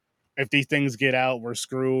stuff. If these things get out, we're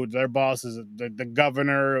screwed. Their boss is the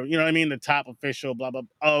governor, you know what I mean? The top official, blah, blah,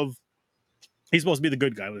 he's supposed to be the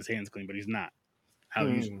good guy with his hands clean, but he's not. How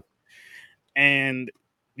usually. And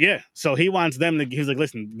yeah, so he wants them to, he's like,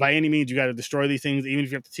 listen, by any means, you got to destroy these things. Even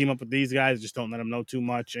if you have to team up with these guys, just don't let them know too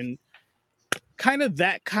much. And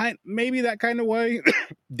maybe that kind of way.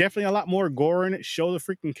 Definitely a lot more gore in it. Show the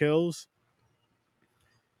freaking kills.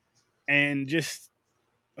 And just,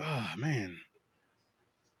 oh man.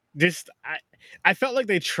 I felt like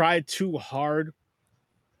they tried too hard.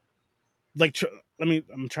 Like,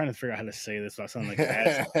 I'm trying to figure out how to say this without sounding like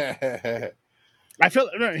that. I felt,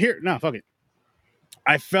 fuck it.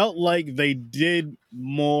 I felt like they did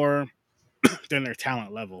more than their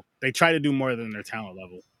talent level. They try to do more than their talent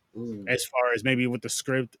level. As far as maybe with the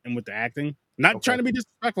script and with the acting. Not trying to be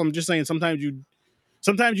disrespectful. I'm just saying sometimes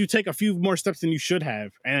you take a few more steps than you should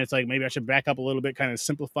have. And it's like, maybe I should back up a little bit, kind of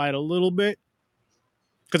simplify it a little bit.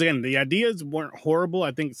 Because again, the ideas weren't horrible.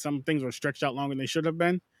 I think some things were stretched out longer than they should have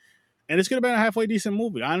been. And it's going to be a halfway decent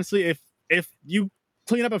movie. Honestly, if you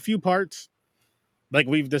clean up a few parts, like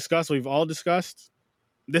we've all discussed,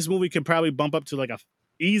 this movie could probably bump up to like a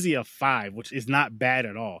 5, which is not bad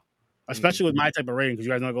at all. Especially with my type of rating, because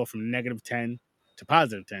you guys know I go from -10 to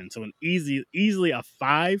 +10. So an easily a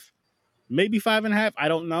 5, maybe 5.5. I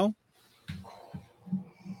don't know.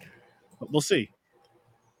 But we'll see.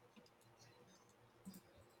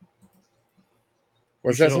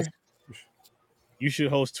 What's that? You should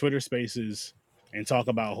host Twitter Spaces and talk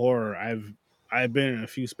about horror. I've been in a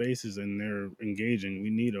few spaces and they're engaging. We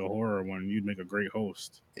need a horror one. You'd make a great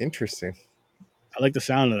host. Interesting. I like the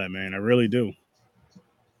sound of that, man. I really do.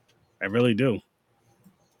 I really do.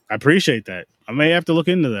 I appreciate that. I may have to look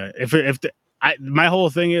into that. My whole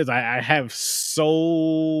thing is I have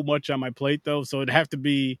so much on my plate though, so it'd have to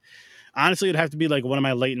be honestly it'd have to be like one of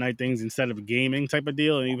my late night things instead of a gaming type of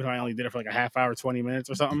deal. And even if I only did it for like a half hour, 20 minutes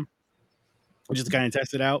or something, just to kind of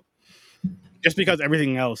test it out. Just because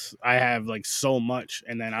everything else I have like so much,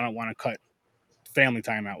 and then I don't want to cut family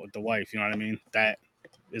time out with the wife. You know what I mean? That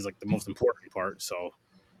is like the most important part. So,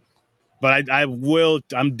 but I will.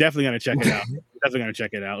 I'm definitely gonna check it out. Definitely gonna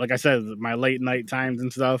check it out. Like I said, my late night times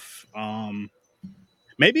and stuff.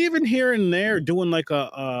 Maybe even here and there doing like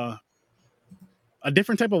a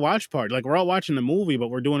different type of watch party. Like we're all watching the movie, but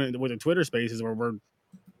we're doing it with the Twitter Spaces where we're,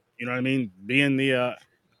 you know what I mean, being the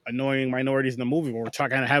annoying minorities in the movie where we're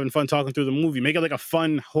talking, kind of having fun talking through the movie. Make it like a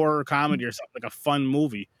fun horror comedy or something, like a fun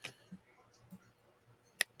movie.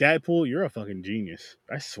 Dadpool, you're a fucking genius.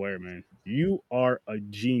 I swear, man. You are a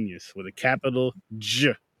genius with a capital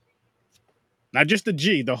J. Not just the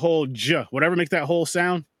G, the whole J. Whatever makes that whole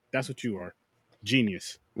sound, that's what you are.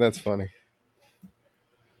 Genius. That's funny.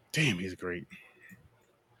 Damn, he's great.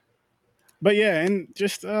 But yeah, and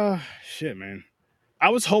just shit, man. I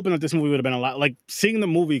was hoping that this movie would have been a lot like seeing the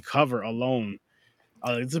movie cover alone.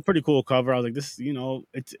 It's a pretty cool cover. I was like, this, you know,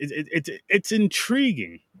 it's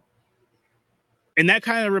intriguing. And that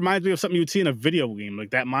kind of reminds me of something you'd see in a video game, like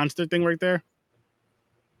that monster thing right there.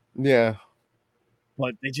 Yeah.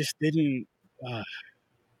 But they just didn't.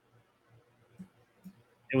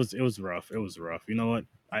 It was rough. It was rough. You know what?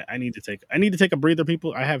 I need to take a breather,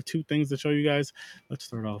 people. I have two things to show you guys. Let's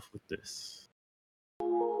start off with this.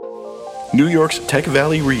 New York's Tech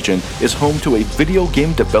Valley region is home to a video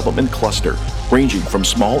game development cluster, ranging from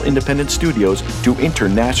small independent studios to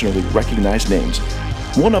internationally recognized names.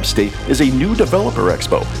 One Upstate is a new developer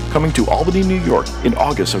expo coming to Albany, New York in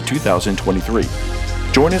August of 2023.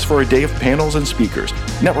 Join us for a day of panels and speakers,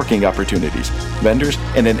 networking opportunities, vendors,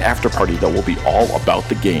 and an after-party that will be all about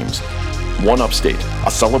the games. One Upstate,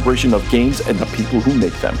 a celebration of games and the people who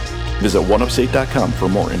make them. Visit oneupstate.com for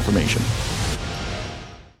more information.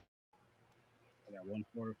 I got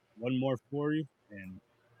one more for you, and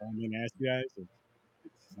I'm going to ask you guys, did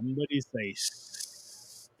somebody say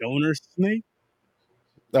Stoner Snake?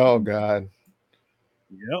 Oh, God.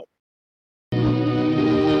 Yep.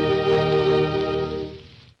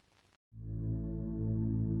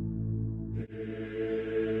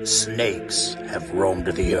 Snakes have roamed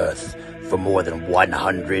the earth for more than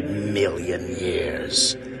 100 million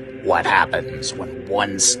years. What happens when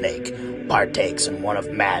one snake partakes in one of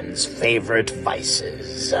man's favorite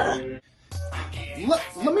vices? Let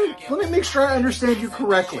me make sure I understand you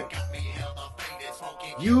correctly.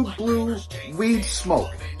 You blew weed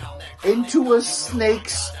smoke into a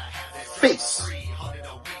snake's face,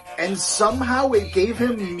 and somehow it gave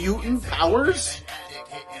him mutant powers?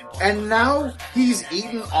 And now he's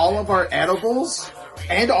eaten all of our edibles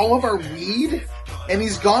and all of our weed, and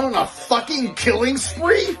he's gone on a fucking killing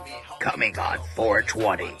spree? Coming on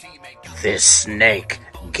 420, this snake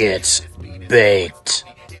gets baked.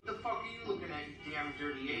 What the fuck are you looking at, you damn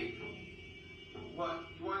dirty ape? What,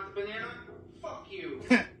 you want the banana? Fuck you.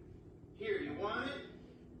 Here, you want it?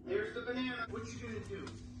 There's the banana. What you gonna do?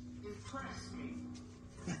 Impress me.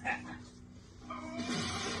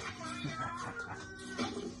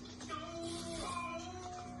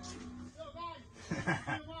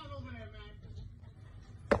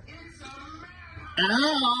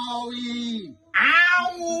 Owie!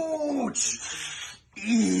 Ouch!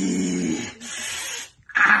 Eee.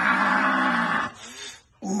 Ah!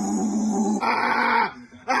 Ooh! Ah!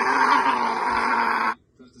 Ah!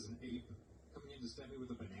 Dressed as an ape, coming in to stab me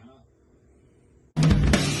with a banana.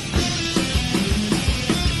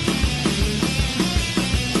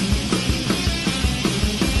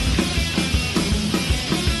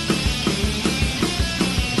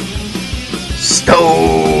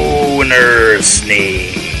 Stoner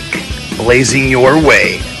Snake, blazing your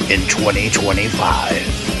way in 2025.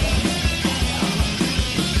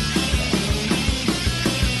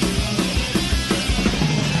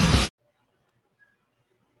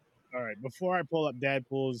 All right, before I pull up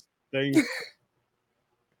Dadpool's thing,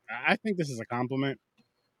 I think this is a compliment.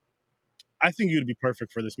 I think you'd be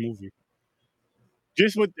perfect for this movie.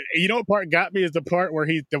 Just with, you know, what part got me is the part where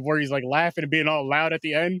he's like laughing and being all loud at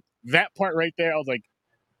the end. That part right there, I was like,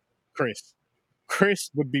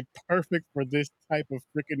 Chris would be perfect for this type of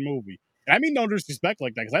freaking movie. And I mean no disrespect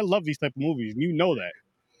like that, because I love these type of movies, and you know that.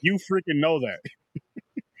 You freaking know that.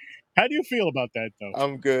 How do you feel about that, though?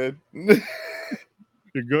 I'm good.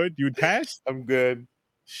 You're good? You would pass? I'm good.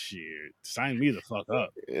 Shit. Sign me the fuck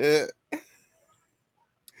up. Yeah.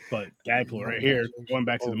 But Gagple right here, going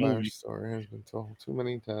back to the movie. Story has been told too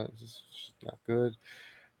many times. It's just not good.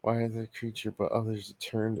 Why is a creature but others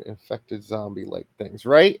turned infected zombie-like things?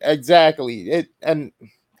 Right? Exactly. And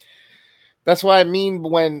that's what I mean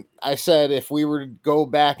when I said if we were to go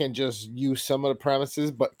back and just use some of the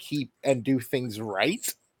premises, but keep and do things right,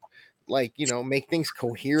 like, make things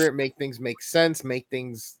coherent, make things make sense, make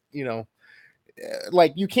things,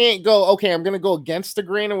 like you can't go, okay, I'm going to go against the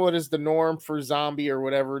grain of what is the norm for zombie or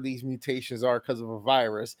whatever these mutations are because of a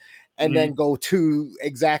virus, and then go to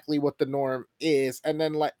exactly what the norm is. And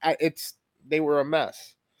then they were a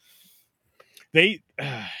mess. They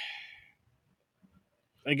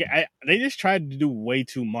just tried to do way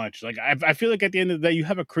too much. Like I feel like at the end of the day, you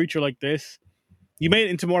have a creature like this, you made it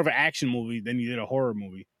into more of an action movie than you did a horror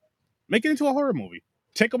movie. Make it into a horror movie.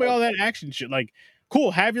 Take away all that action shit. Like,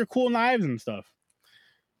 cool, have your cool knives and stuff.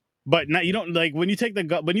 But not, you don't like when you take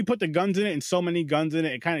when you put the guns in it and so many guns in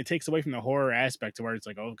it, it kind of takes away from the horror aspect to where it's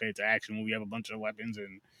like, okay, it's an action movie, you have a bunch of weapons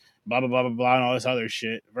and blah blah blah blah blah and all this other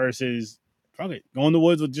shit. Versus, fuck it, go in the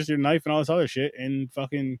woods with just your knife and all this other shit and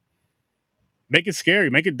fucking make it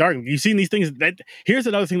scary, make it dark. You've seen these things. Here's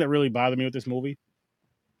another thing that really bothered me with this movie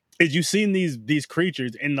is you've seen these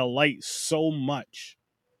creatures in the light so much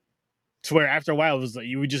to where after a while it was like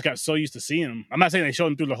you just got so used to seeing them. I'm not saying they showed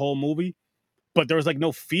them through the whole movie, but there was like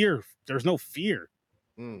no fear. There's no fear.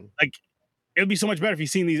 Like it would be so much better if you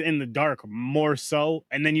seen these in the dark more so,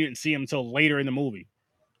 and then you didn't see them until later in the movie.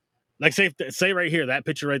 Like say right here, that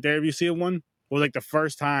picture right there, if you see one, was like the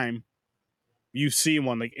first time you see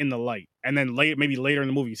one like in the light, and then maybe later in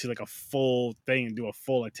the movie you see like a full thing and do a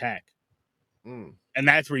full attack, and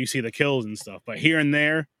that's where you see the kills and stuff. But here and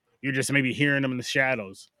there, you're just maybe hearing them in the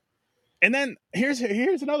shadows. And then here's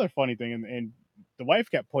another funny thing, and the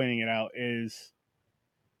wife kept pointing it out is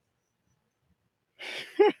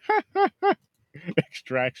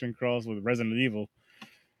Extraction cross with Resident Evil.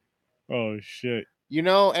 Oh shit.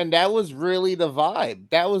 And that was really the vibe.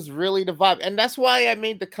 And that's why I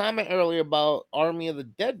made the comment earlier about Army of the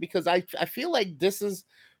Dead, because I feel like this is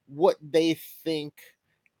what they think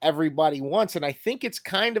everybody wants. And I think it's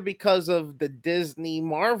kind of because of the Disney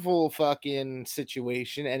Marvel fucking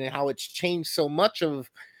situation and how it's changed so much of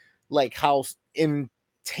like how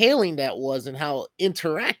entailing that was and how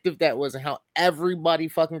interactive that was and how everybody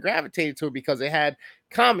fucking gravitated to it because it had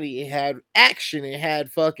comedy, it had action, it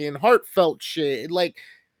had fucking heartfelt shit. Like,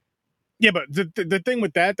 yeah, but the thing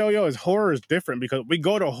with that though, is horror is different because we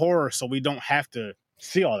go to horror so we don't have to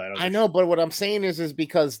see all that. I know, but what I'm saying is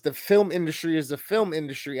because the film industry is the film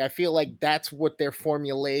industry. I feel like that's what they're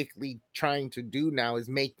formulaically trying to do now is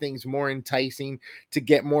make things more enticing to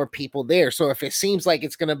get more people there. So if it seems like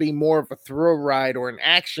it's going to be more of a thrill ride or an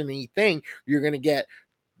action-y thing, you're going to get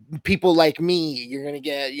people like me. You're going to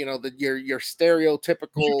get, your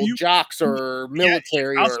stereotypical jocks or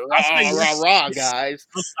military rah guys.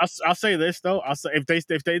 I'll say this though. I'll say if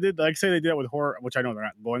they did, like say they did that with horror, which I know they're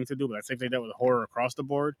not going to do, but let's say if they did that with horror across the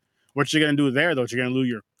board, what you're going to do there though, you're going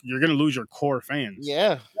to lose your core fans.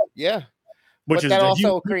 Yeah. But that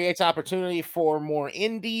also creates opportunity for more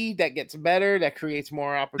indie that gets better, that creates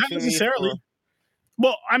more opportunity. Not necessarily.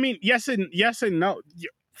 Well, I mean, yes and no.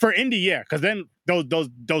 For indie, yeah, because then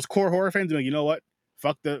those core horror fans are like, you know what?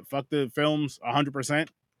 Fuck the films 100%.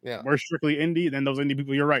 Yeah, we're strictly indie. Then those indie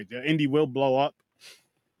people, you're right. The indie will blow up.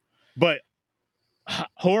 But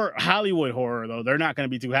Hollywood horror though, they're not going to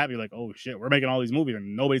be too happy. Like, oh shit, we're making all these movies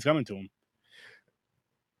and nobody's coming to them.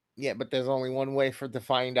 Yeah, but there's only one way to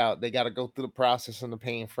find out. They got to go through the process and the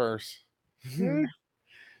pain first.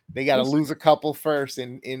 They got to lose a couple first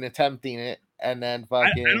in attempting it. And then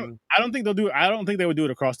fucking. I don't think they'll do it. I don't think they would do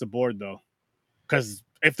it across the board though, because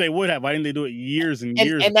if they would have, why didn't they do it years and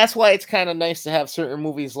years? And that's why it's kind of nice to have certain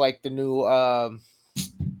movies like the new.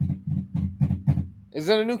 Is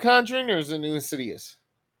it a new Conjuring or is it a new Insidious?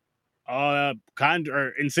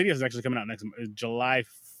 Insidious is actually coming out next July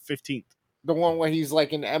 15th. The one where he's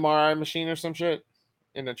like in the MRI machine or some shit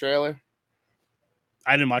in the trailer.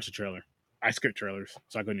 I didn't watch the trailer. I skipped trailers,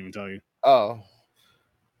 so I couldn't even tell you. Oh.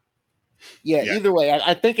 Yeah, either way,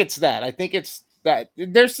 I think it's that. I think it's that.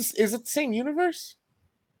 Is it the same universe?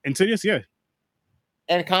 Insidious, yeah.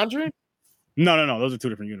 And Conjuring? No. Those are two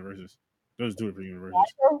different universes.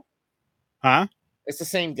 Huh? It's the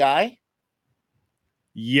same guy?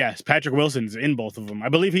 Yes, Patrick Wilson's in both of them. I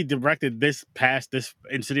believe he directed this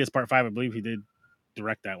Insidious Part 5. I believe he did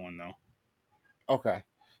direct that one, though. Okay.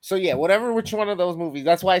 So, yeah, which one of those movies.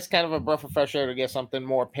 That's why it's kind of a breath of fresh air to get something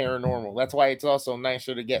more paranormal. That's why it's also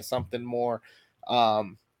nicer to get something more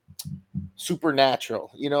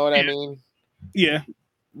Supernatural. You know what I mean? Yeah.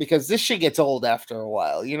 Because this shit gets old after a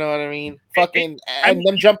while. You know what I mean? Fucking I and mean-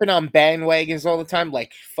 them jumping on bandwagons all the time,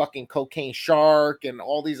 like fucking Cocaine Shark and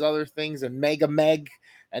all these other things, and Mega Meg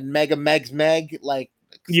and Mega Meg's Meg. Like,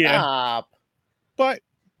 Yeah. stop. But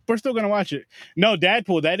we're still gonna watch it. No,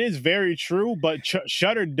 Deadpool, that is very true. But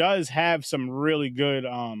Shudder does have some really good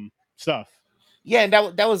stuff. Yeah, and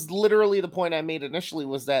that was literally the point I made initially,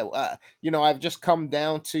 was that I've just come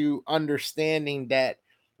down to understanding that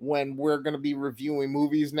when we're going to be reviewing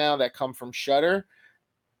movies now that come from Shudder,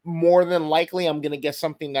 more than likely I'm going to get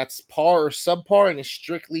something that's par or subpar, and it's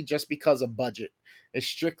strictly just because of budget. It's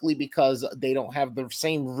strictly because they don't have the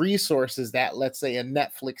same resources that, let's say, a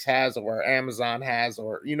Netflix has or Amazon has,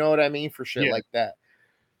 or you know what I mean, for shit like that.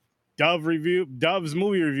 Dove's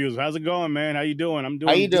movie reviews. How's it going, man? How you doing? I'm doing.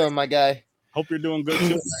 How you doing, my guy? Hope you're doing good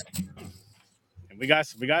too. And we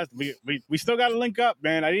still got to link up,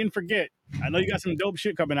 man. I didn't forget. I know you got some dope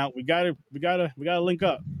shit coming out. We gotta link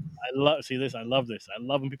up. I love this. I love this. I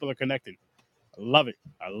love when people are connected. I love it.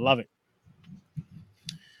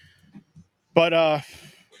 But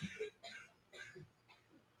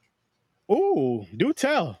ooh, do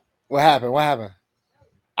tell. What happened?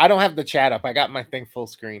 I don't have the chat up. I got my thing full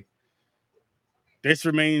screen. This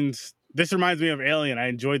reminds me of Alien. I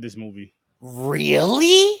enjoyed this movie.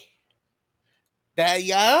 Really?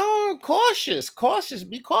 Cautious.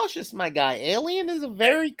 Be cautious, my guy. Alien is a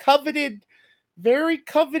very coveted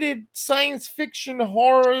science fiction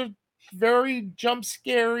horror, very jump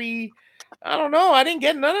scary. I don't know. I didn't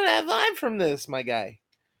get none of that vibe from this, my guy.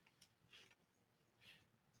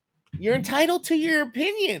 You're entitled to your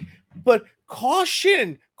opinion, but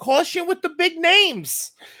caution with the big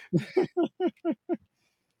names.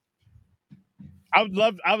 I would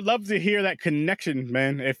love to hear that connection,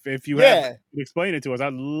 man. If you have explain it to us,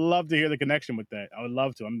 I'd love to hear the connection with that. I would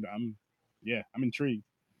love to. I'm intrigued.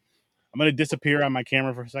 I'm gonna disappear on my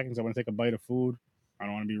camera for a second, so I want to take a bite of food. I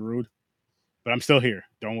don't want to be rude, but I'm still here.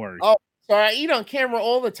 Don't worry. Oh, sorry, I eat on camera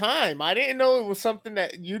all the time. I didn't know it was something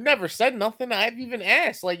that you never said nothing. I've even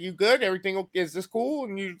asked, like, you good? Everything okay? Is this cool?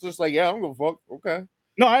 And you're just like, yeah, I'm gonna fuck. Okay.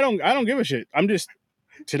 No, I don't give a shit. I'm just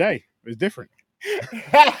today is different.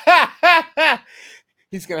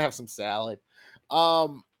 He's gonna have some salad.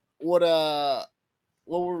 What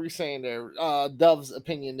were we saying there? Dove's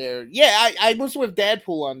opinion there. Yeah, I was with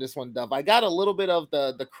Deadpool on this one, Dove. I got a little bit of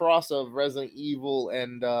the cross of Resident Evil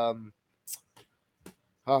and oh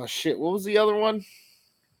shit, what was the other one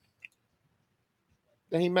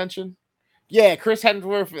that he mentioned? Yeah, Chris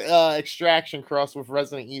Hemsworth Extraction cross with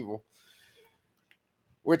Resident Evil.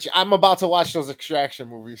 Which I'm about to watch those Extraction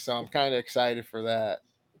movies, so I'm kind of excited for that.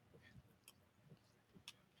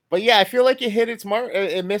 But yeah, I feel like it hit its mark.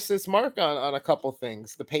 It missed its mark on a couple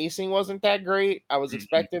things. The pacing wasn't that great. I was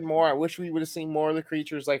expecting more. I wish we would have seen more of the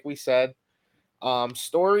creatures, like we said.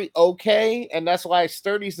 Story okay, and that's why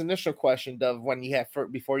Sturdy's initial question, Dove, when you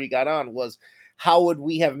before you got on, was how would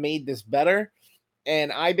we have made this better?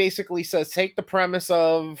 And I basically says take the premise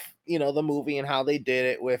of the movie and how they did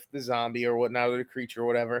it with the zombie or whatnot, or the creature or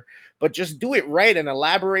whatever, but just do it right and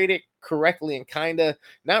elaborate it correctly and kind of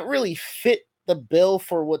not really fit the bill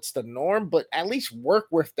for what's the norm, but at least work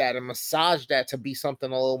with that and massage that to be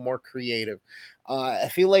something a little more creative. I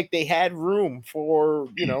feel like they had room for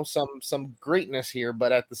some greatness here,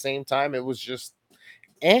 but at the same time it was just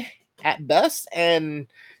at best, and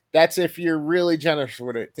that's if you're really generous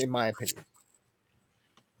with it, in my opinion.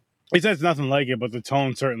 It says nothing like it, but the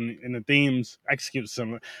tone certainly and the themes execute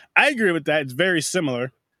similar. I agree with that. It's very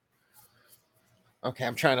similar. Okay,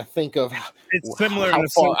 I'm trying to think of it's similar how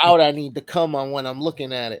far out I need to come on when I'm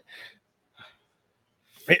looking at it.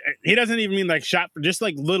 He doesn't even mean like shot for just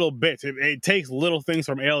like little bits. It takes little things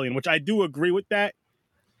from Alien, which I do agree with that.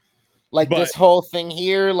 Like this whole thing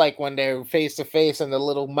here, like when they're face to face and the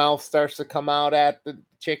little mouth starts to come out at the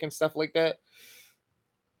chick and stuff like that.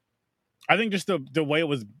 I think just the way it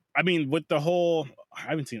was. I mean, with the whole, I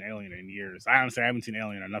haven't seen Alien in years. I honestly haven't seen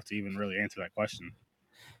Alien enough to even really answer that question.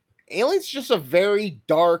 Alien's just a very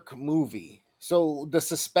dark movie. So the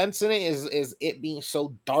suspense in it is it being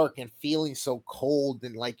so dark and feeling so cold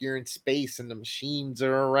and like you're in space and the machines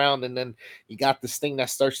are around and then you got this thing that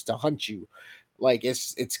starts to hunt you. Like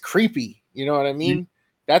it's creepy. You know what I mean?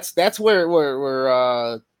 Mm-hmm. That's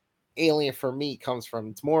where Alien for me comes from.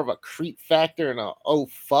 It's more of a creep factor and a oh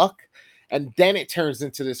fuck. And then it turns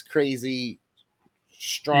into this crazy,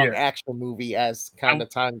 strong action movie as kind of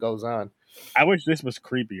time goes on. I wish this was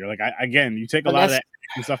creepier. Like, again, you take a lot of that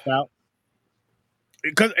action stuff out.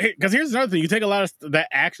 Because here's another thing. You take a lot of that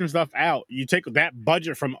action stuff out. You take that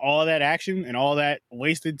budget from all that action and all that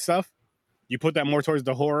wasted stuff. You put that more towards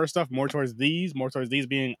the horror stuff, more towards these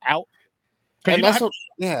being out. And that's what,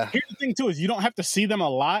 yeah. Here's the thing too, is you don't have to see them a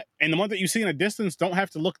lot, and the ones that you see in a distance don't have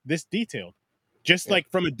to look this detailed. Just like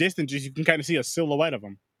from a distance, you can kind of see a silhouette of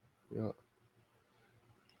them. Yeah.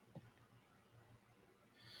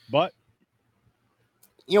 But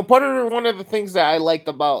one of the things that I liked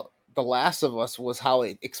about The Last of Us was how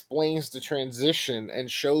it explains the transition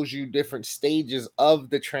and shows you different stages of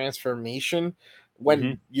the transformation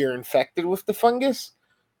when you're infected with the fungus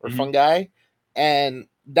or fungi. And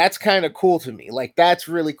that's kind of cool to me. Like, that's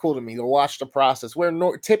really cool to me to watch the process where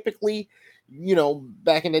typically,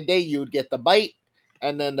 back in the day, you would get the bite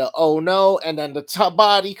and then the oh no, and then the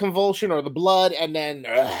body convulsion or the blood, and then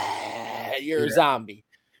you're a zombie.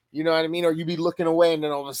 You know what I mean? Or you'd be looking away and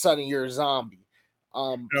then all of a sudden you're a zombie.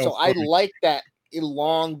 So I like that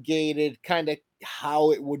elongated kind of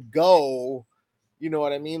how it would go. You know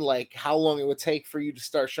what I mean? Like how long it would take for you to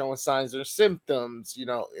start showing signs or symptoms,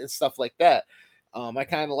 and stuff like that. I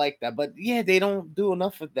kind of like that. But yeah, they don't do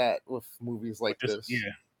enough of that with movies like this.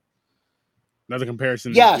 Yeah. Another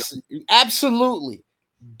comparison. Yes, absolutely.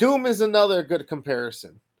 Doom is another good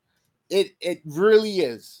comparison. It really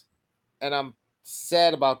is. And I'm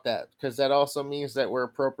sad about that because that also means that we're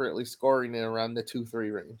appropriately scoring it around the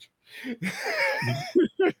 2-3 range.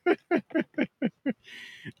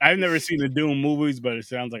 I've never seen the Doom movies, but it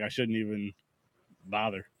sounds like I shouldn't even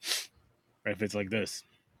bother if it's like this.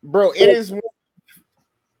 Bro, it's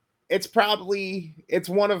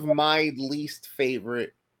one of my least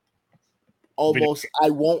favorite, almost I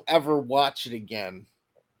won't ever watch it again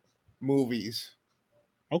movies.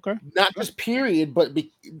 Okay. Not just period,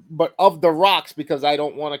 but of The Rock's, because I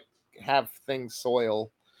don't want to have things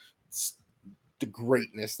soil the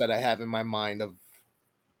greatness that I have in my mind of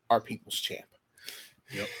our people's champ.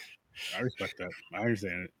 Yep. I respect that. I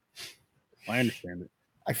understand it.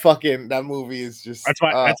 That movie is just that's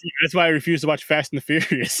why I refuse to watch Fast and the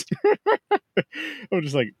Furious. I'm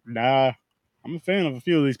just like, nah. I'm a fan of a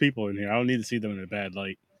few of these people in here. I don't need to see them in a bad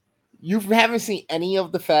light. You haven't seen any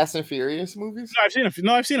of the Fast and Furious movies?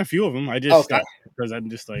 No, I've seen a few of them. I just stopped because I'm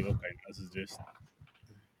just like, okay,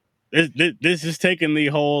 this is taking the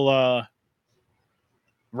whole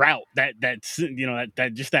route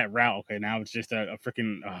that route. Okay, now it's just a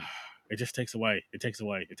freaking. It just takes away. It takes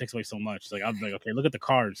away so much. Like I'm like, okay, look at the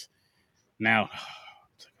cars. Now,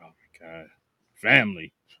 it's like, oh my god,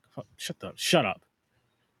 family, shut up,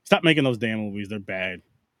 stop making those damn movies. They're bad.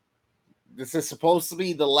 This is supposed to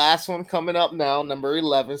be the last one coming up now, number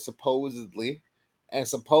 11, supposedly. And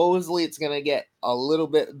supposedly it's going to get a little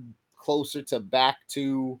bit closer to back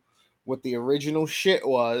to what the original shit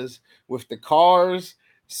was with the cars,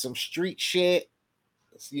 some street shit,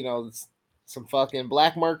 some fucking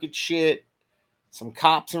black market shit, some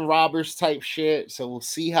cops and robbers type shit. So we'll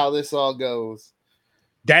see how this all goes.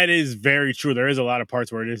 That is very true. There is a lot of parts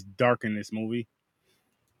where it is dark in this movie.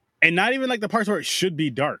 And not even like the parts where it should be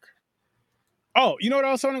dark. Oh, you know what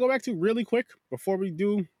I also want to go back to really quick before we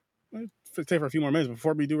do, stay for a few more minutes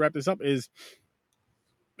before we do wrap this up, is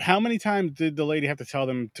how many times did the lady have to tell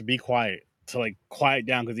them to be quiet, to like quiet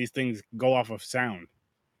down because these things go off of sound?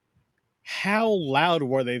 How loud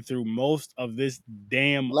were they through most of this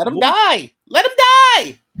damn Let them movie? die! Let them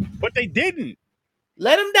die! But they didn't.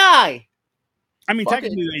 Let them die! I mean,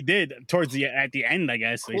 technically they did at the end, I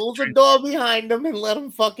guess. Close the door behind them and let them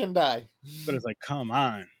fucking die. But it's like, come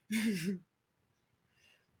on.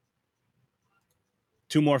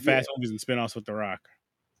 2 more Fast movies and spin-offs with The Rock.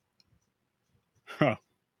 Huh.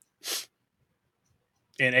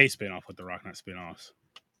 And a spin-off with The Rock, not spin-offs.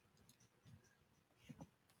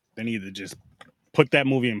 They need to just put that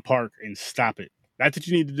movie in park and stop it. That's what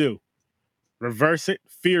you need to do. Reverse it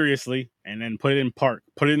furiously and then put it in park.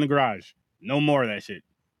 Put it in the garage. No more of that shit.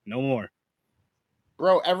 No more.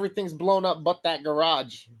 Bro, everything's blown up but that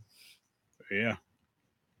garage. Yeah.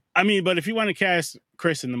 I mean, but if you want to cast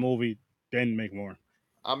Chris in the movie, then make more.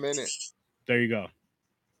 I'm in it. There you go.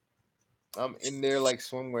 I'm in there like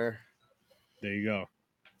swimwear. There you go.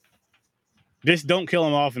 Just don't kill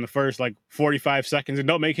him off in the first 45 seconds, and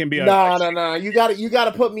don't make him be a No. You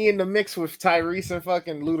gotta put me in the mix with Tyrese and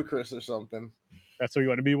fucking Ludacris or something. That's what you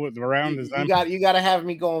want to be with around. You gotta have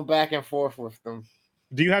me going back and forth with them.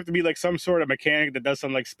 Do you have to be like some sort of mechanic that does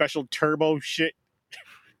some special turbo shit?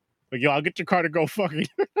 Like, yo, I'll get your car to go fucking.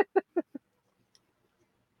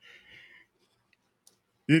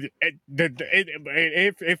 If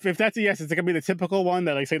that's a yes, it's gonna be the typical one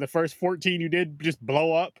that say the first 14 you did just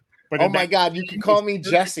blow up. But oh my god, you can call me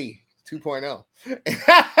Jesse 2.0.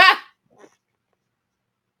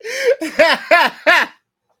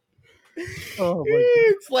 Oh my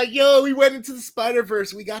It's like, yo, we went into the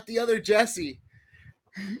Spider-Verse. We got the other Jesse.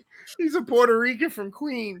 He's a Puerto Rican from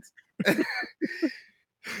Queens.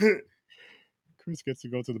 Chris gets to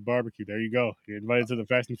go to the barbecue. There you go. You're invited to the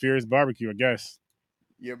Fast and Furious barbecue, I guess.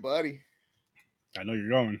 Yeah, buddy. I know you're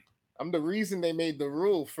going. I'm the reason they made the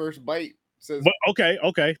rule. First bite says. But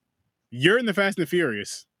okay. You're in the Fast and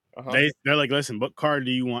Furious. Uh-huh. They're like, listen, what car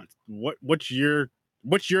do you want? What's your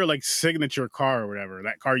like signature car or whatever?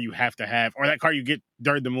 That car you have to have, or that car you get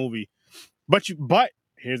during the movie. But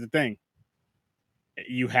here's the thing.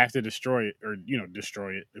 You have to destroy it, or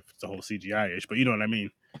destroy it if it's a whole CGI ish, but you know what I mean.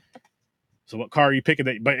 So what car are you picking?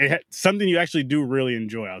 But something you actually do really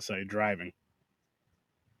enjoy outside driving.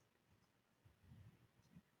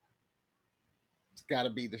 It's got to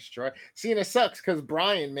be destroyed. See, and it sucks because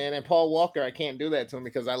Brian, man, and Paul Walker, I can't do that to him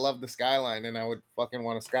because I love the Skyline and I would fucking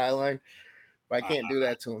want a Skyline, but I can't do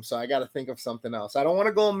that to him. So I got to think of something else. I don't want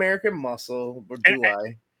to go American Muscle, but do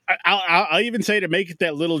I? I'll even say to make it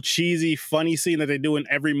that little cheesy, funny scene that they do in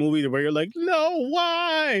every movie where you're like, no,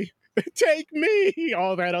 why? Take me,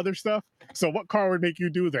 all that other stuff. So what car would make you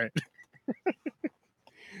do that?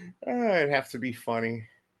 It'd have to be funny.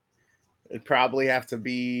 It'd probably have to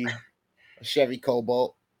be a Chevy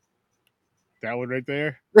Cobalt. That one right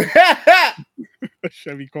there? A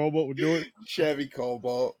Chevy Cobalt would do it? Chevy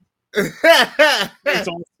Cobalt. It's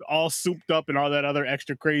all souped up and all that other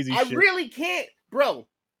extra crazy shit. I really can't. Bro,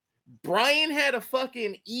 Brian had a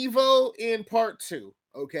fucking Evo in part 2,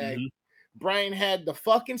 okay? Mm-hmm. Brian had the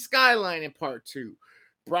fucking Skyline in part 2.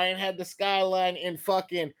 Brian had the Skyline in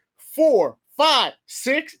fucking 4, 5,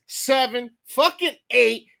 6, 7, fucking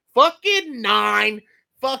 8, fucking 9,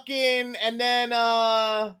 fucking, and then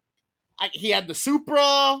he had the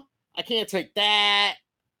Supra. I can't take that.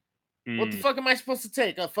 What the fuck am I supposed to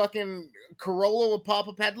take? A fucking Corolla with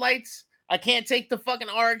pop-up headlights? I can't take the fucking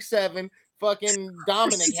RX-7. Fucking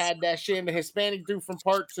Dominic had that shit, and the Hispanic dude from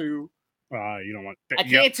part 2. You don't want that. I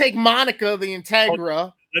can't take Monica, the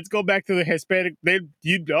Integra. Let's go back to the Hispanic.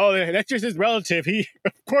 That's just his relative.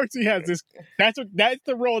 Of course he has this. That's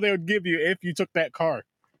the role they would give you if you took that car.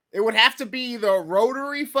 It would have to be the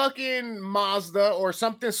rotary fucking Mazda or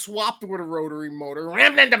something swapped with a rotary motor.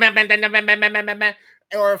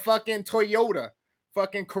 Or a fucking Toyota.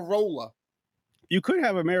 Fucking Corolla. You could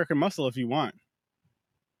have American Muscle if you want.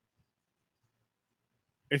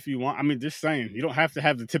 I mean, just saying. You don't have to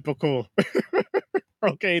have the typical,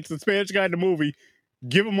 okay, it's the Spanish guy in the movie.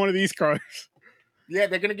 Give him one of these cars. Yeah,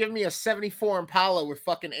 they're going to give me a 74 Impala with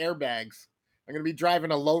fucking airbags. I'm going to be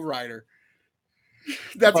driving a lowrider.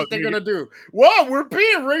 That's what they're going to do. Wow, we're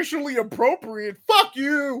being racially appropriate. Fuck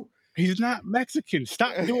you. He's not Mexican.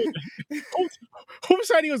 Stop doing it. Who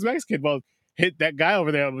said he was Mexican? Well, hit that guy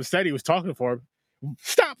over there said he was talking for him.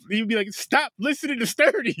 Stop. You'd be like, stop listening to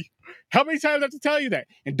Sturdy. How many times do I have to tell you that?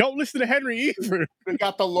 And don't listen to Henry either. They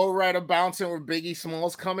got the lowrider bouncing with Biggie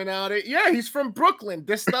Smalls coming out. Yeah, he's from Brooklyn.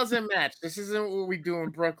 This doesn't match. This isn't what we do in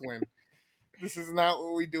Brooklyn. This is not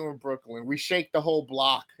what we do in Brooklyn. We shake the whole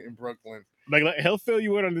block in Brooklyn. Like he'll fill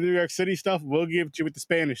you in on the New York City stuff. We'll give it you with the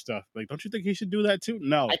Spanish stuff. Like, don't you think he should do that too?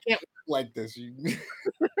 No. I can't work like this.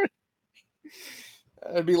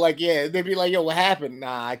 It'd be like, yeah, they'd be like, yo, what happened?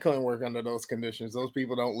 Nah, I couldn't work under those conditions. Those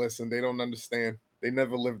people don't listen. They don't understand. They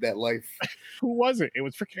never lived that life. Who was it? It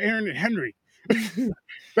was freaking Aaron and Henry.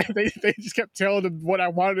 they just kept telling them what I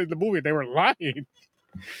wanted in the movie. They were lying.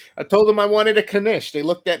 I told them I wanted a Kanish. They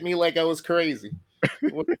looked at me like I was crazy.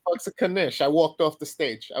 What the fuck's a Kanish? I walked off the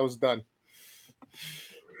stage. I was done.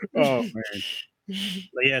 Oh, man.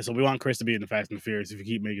 But yeah, so we want Chris to be in the Fast and the Furious if you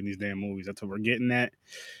keep making these damn movies. That's what we're getting at.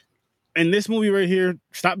 In this movie right here,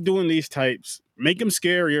 stop doing these types. Make them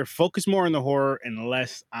scarier. Focus more on the horror and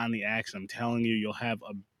less on the action. I'm telling you, you'll have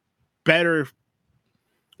a better...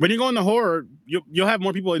 When you go in the horror, you'll have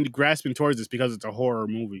more people grasping towards this because it's a horror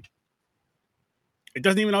movie. It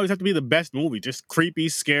doesn't even always have to be the best movie. Just creepy,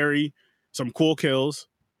 scary, some cool kills.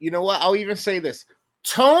 You know what? I'll even say this.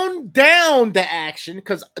 Tone down the action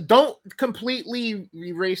because don't completely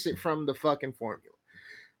erase it from the fucking formula.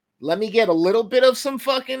 Let me get a little bit of some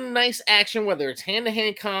fucking nice action, whether it's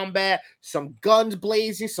hand-to-hand combat, some guns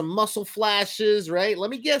blazing, some muscle flashes, right?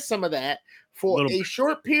 Let me get some of that for a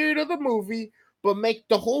short period of the movie, but make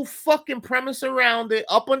the whole fucking premise around it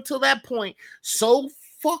up until that point so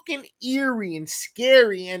fucking eerie and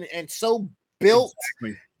scary and so built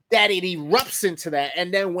that it erupts into that.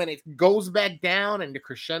 And then when it goes back down and the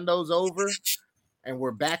crescendo's over and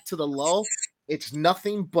we're back to the low, it's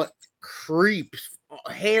nothing but creeps.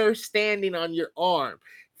 Hair standing on your arm,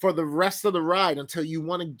 for the rest of the ride until you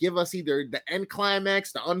want to give us either the end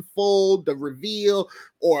climax, the unfold, the reveal,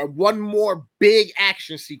 or one more big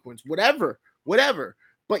action sequence, whatever.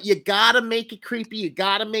 But you gotta make it creepy, you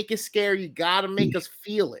gotta make it scary, you gotta make us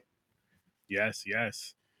feel it. Yes.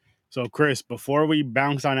 So, Chris, before we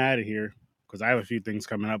bounce on out of here, because I have a few things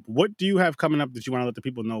coming up, what do you have coming up that you want to let the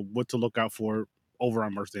people know what to look out for over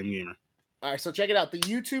on Worst Damn Gamer? All right, so check it out. The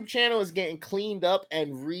YouTube channel is getting cleaned up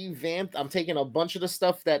and revamped. I'm taking a bunch of the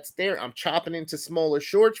stuff that's there. I'm chopping into smaller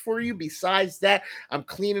shorts for you. Besides that, I'm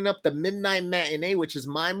cleaning up the Midnight Matinee, which is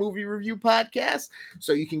my movie review podcast.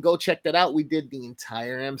 So you can go check that out. We did the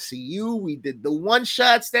entire MCU. We did the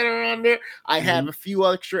one-shots that are on there. I have a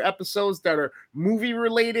few extra episodes that are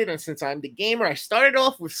movie-related. And since I'm the gamer, I started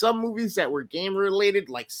off with some movies that were game-related,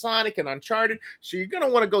 like Sonic and Uncharted. So you're going to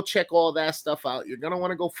want to go check all that stuff out. You're going to want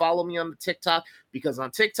to go follow me on the TikTok, because on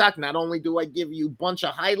TikTok, not only do I give you a bunch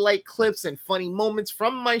of highlight clips and funny moments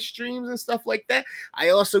from my streams and stuff like that,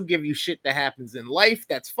 I also give you shit that happens in life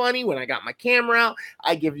that's funny when I got my camera out.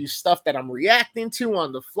 I give you stuff that I'm reacting to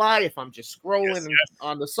on the fly if I'm just scrolling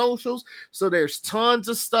on the socials. So there's tons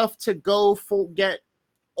of stuff to go get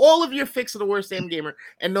all of your fix of the Worst Damn Gamer.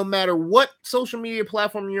 And no matter what social media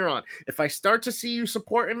platform you're on, if I start to see you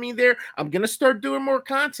supporting me there, I'm going to start doing more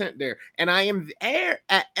content there. And I am there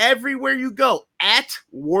at everywhere you go at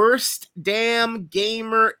Worst Damn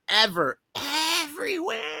Gamer ever.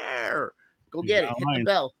 Everywhere. Go get it. Hit the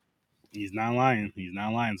bell. He's not lying.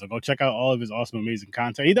 So go check out all of his awesome, amazing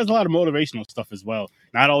content. He does a lot of motivational stuff as well.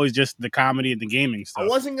 Not always just the comedy and the gaming stuff. I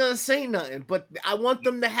wasn't going to say nothing, but I want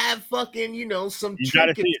them to have fucking, some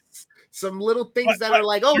trinkets, some little things that are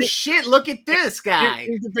like, oh shit, look at this guy.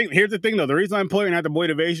 Here's the thing though. The reason I'm pointing out the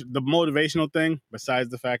motivational thing, besides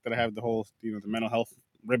the fact that I have the whole, the mental health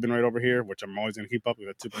ribbon right over here, which I'm always going to keep up with.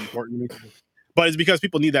 That's super important to me. But it's because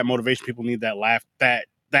people need that motivation. People need that laugh, that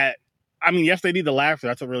yes, they need the laughter.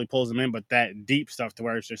 That's what really pulls them in. But that deep stuff to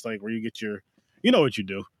where it's just like where you get your, what you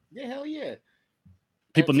do. Yeah, hell yeah.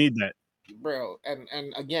 People need that. Bro,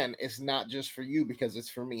 and again, it's not just for you because it's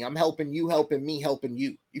for me. I'm helping you, helping me, helping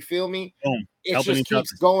you. You feel me? Boom. It just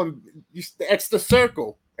keeps going. It's the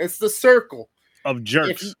circle. It's the circle of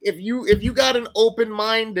jerks. If you got an open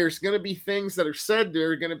mind, there's gonna be things that are said. There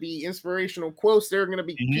are gonna be inspirational quotes. There are gonna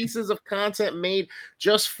be pieces of content made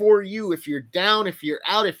just for you. If you're down, if you're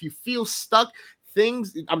out, if you feel stuck,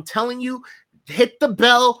 I'm telling you, hit the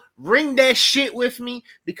bell, ring that shit with me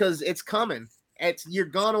because it's coming. You're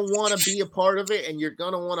gonna want to be a part of it, and you're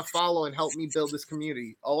gonna want to follow and help me build this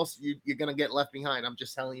community. Also, you're gonna get left behind. I'm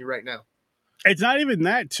just telling you right now. It's not even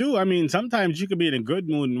that, too. I mean, sometimes you could be in a good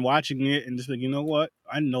mood and watching it and just like, you know what?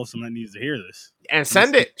 I know someone needs to hear this. And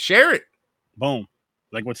send it. Share it. Boom.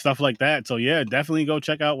 Like with stuff like that. So, yeah, definitely go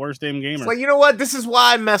check out Worst Damn Gamer. So, you know what? This is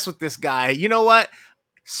why I mess with this guy. You know what?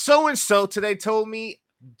 So-and-so today told me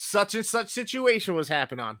such and such situation was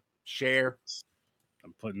happening on. Share.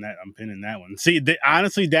 I'm pinning that one. See,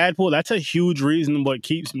 honestly, Dadpool, that's a huge reason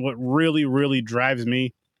what really, really drives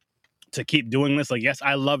me to keep doing this. Like, yes,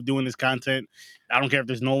 I love doing this content. I don't care if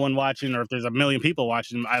there's no one watching or if there's a million people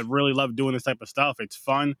watching. I really love doing this type of stuff. It's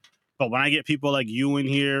fun. But when I get people like you in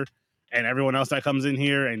here and everyone else that comes in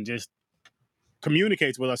here and just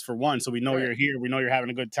communicates with us for one, so we know you're here, we know you're having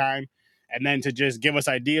a good time, and then to just give us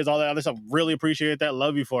ideas, all that other stuff, really appreciate that.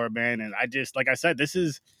 Love you for it, man. And I just, like I said, this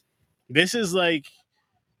is like,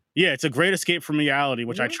 yeah, it's a great escape from reality,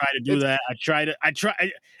 which I try to do that.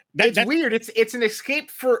 It's weird. It's an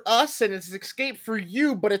escape for us and it's an escape for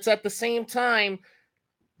you, but it's at the same time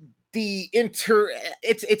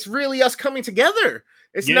it's really us coming together.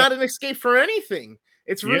 It's not an escape for anything.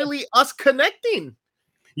 It's really us connecting.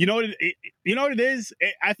 You know what it is?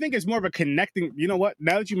 I think it's more of a connecting. You know what?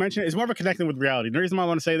 Now that you mention it, it's more of a connecting with reality. The reason why I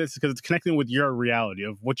want to say this is because it's connecting with your reality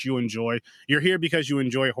of what you enjoy. You're here because you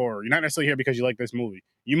enjoy horror. You're not necessarily here because you like this movie.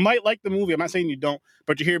 You might like the movie. I'm not saying you don't,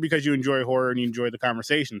 but you're here because you enjoy horror and you enjoy the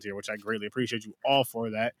conversations here, which I greatly appreciate you all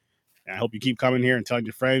for that. And I hope you keep coming here and telling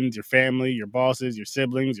your friends, your family, your bosses, your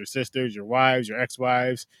siblings, your sisters, your wives, your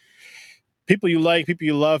ex-wives, people you like, people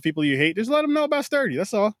you love, people you hate. Just let them know about Sturdy.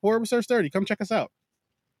 That's all. Horror with Sir Sturdy. Come check us out.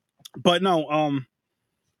 But no,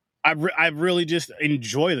 I really just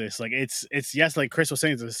enjoy this. Like it's yes, like Chris was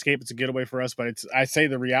saying, it's an escape, it's a getaway for us. But I say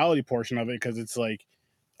the reality portion of it because it's like,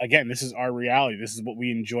 again, this is our reality. This is what we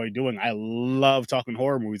enjoy doing. I love talking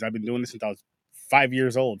horror movies. I've been doing this since I was 5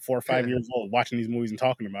 years old, 4 or 5 years old, watching these movies and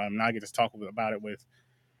talking about them. Now I get to talk about it with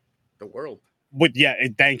the world.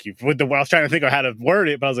 Thank you. I was trying to think of how to word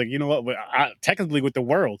it, but I was like, you know what? Technically, with the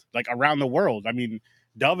world, like around the world. I mean,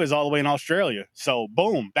 Dove is all the way in Australia, so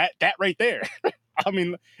boom, that right there. I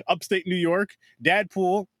mean, upstate New York,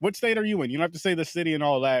 Dadpool. What state are you in? You don't have to say the city and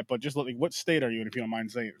all that, but just like, what state are you in? If you don't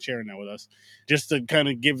mind sharing that with us, just to kind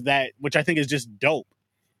of give that, which I think is just dope.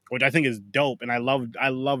 Which I think is dope, and I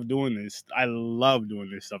love doing this. I love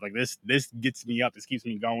doing this stuff like this. This gets me up. This keeps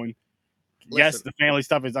me going. Yes, Listen. the family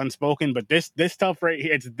stuff is unspoken, but this stuff right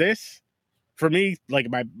here, it's this for me. Like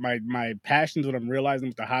my passions, what I'm realizing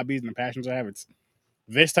with the hobbies and the passions I have, it's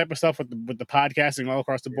this type of stuff with the podcasting all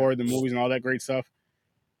across the board, the movies and all that great stuff,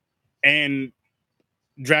 and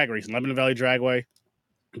drag racing, Lebanon Valley Dragway,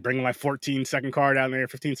 bringing my 14-second car down there,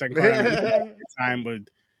 15-second car down there, time with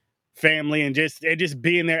family, and just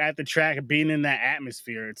being there at the track, being in that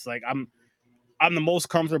atmosphere. It's like I'm the most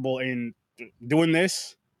comfortable in doing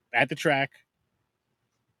this at the track.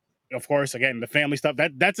 Of course, again, the family stuff,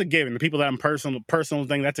 that's a given. The people that I'm personal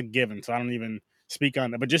thing, that's a given. So I don't even speak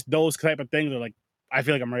on that. But just those type of things are like, I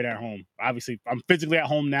feel like I'm right at home. Obviously, I'm physically at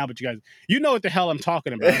home now, but you guys, you know what the hell I'm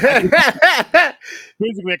talking about.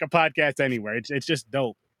 Physically like a podcast anywhere. It's just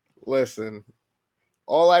dope. Listen,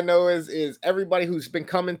 all I know is everybody who's been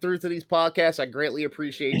coming through to these podcasts, I greatly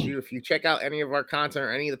appreciate you. If you check out any of our content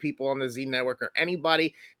or any of the people on the Z Network or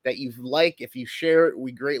anybody that you like, if you share it,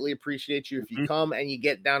 we greatly appreciate you. If you come and you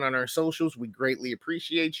get down on our socials, we greatly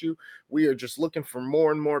appreciate you. We are just looking for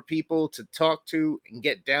more and more people to talk to and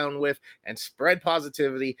get down with and spread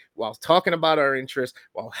positivity while talking about our interests,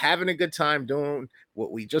 while having a good time doing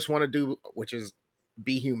what we just want to do, which is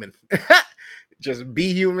be human. Just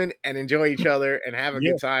be human and enjoy each other and have a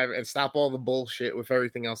good time and stop all the bullshit with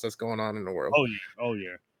everything else that's going on in the world. Oh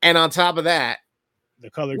yeah. And on top of that, the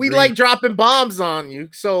color we green. like dropping bombs on you.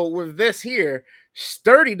 So with this here,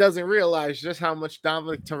 Sturdy doesn't realize just how much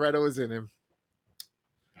Dominic Toretto is in him.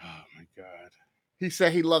 Oh my God. He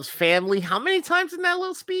said he loves family. How many times in that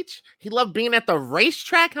little speech? He loved being at the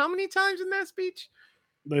racetrack. How many times in that speech?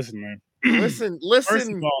 Listen, man. Listen, First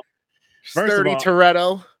of all, Sturdy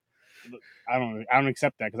Toretto. I don't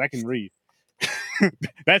accept that because I can read.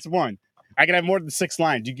 That's one. I can have more than 6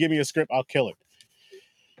 lines. You give me a script, I'll kill it.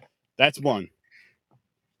 That's one.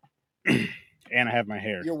 And I have my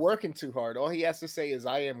hair. You're working too hard. All he has to say is,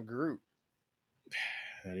 "I am Groot."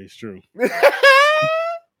 That is true.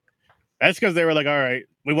 That's because they were like, all right,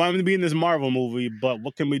 we want him to be in this Marvel movie, but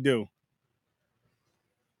what can we do?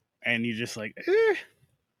 And you're just like,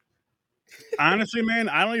 Honestly, man,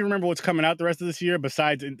 I don't even remember what's coming out the rest of this year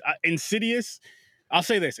besides Insidious. I'll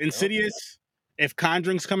say this. Insidious, if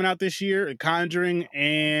Conjuring's coming out this year, Conjuring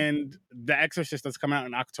and The Exorcist that's coming out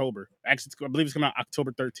in October. Actually, I believe it's coming out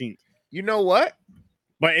October 13th. You know what?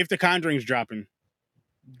 But if The Conjuring's dropping.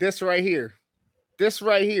 This right here,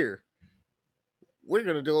 we're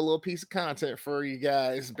going to do a little piece of content for you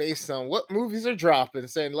guys based on what movies are dropping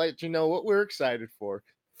and let you know what we're excited for.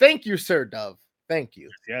 Thank you, Sir Dove. Thank you.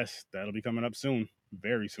 Yes, that'll be coming up soon.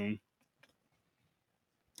 Very soon.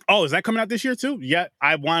 Oh, is that coming out this year too? Yeah,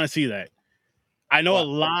 I want to see that. I know a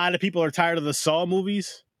lot of people are tired of the Saw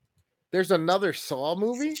movies. There's another Saw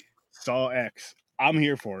movie? Saw X. I'm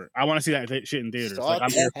here for it. I want to see that shit in theaters. Saw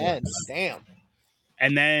I'm here for it. Damn.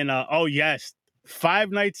 And then, yes,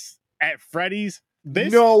 Five Nights at Freddy's.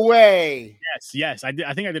 No way. Yes. I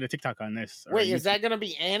think I did a TikTok on this. Wait, is that going to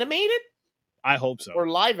be animated? I hope so. Or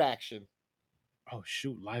live action? Oh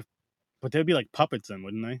shoot, live. But they'd be like puppets then,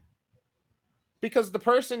 wouldn't they? Because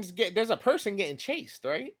there's a person getting chased,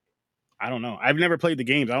 right? I don't know. I've never played the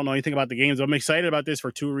games. I don't know anything about the games. I'm excited about this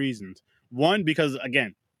for 2 reasons. One, because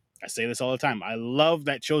again, I say this all the time. I love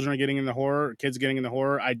that children are getting into horror, kids getting into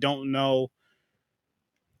horror. I don't know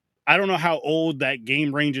how old that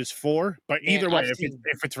game ranges for, but either way,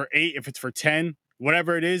 if it's for 8, if it's for 10,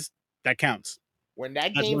 whatever it is, that counts. When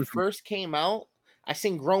that game first came out, I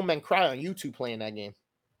seen grown men cry on YouTube playing that game.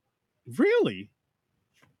 Really?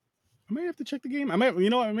 I may have to check the game.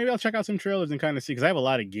 Maybe I'll check out some trailers and kind of see, because I have a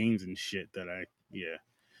lot of games and shit that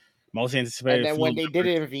most anticipated. And then when they did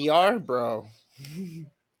it in VR, bro.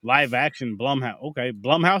 Live action Blumhouse. Okay,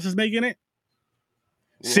 Blumhouse is making it.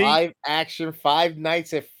 Live action Five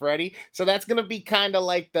Nights at Freddy. So that's gonna be kind of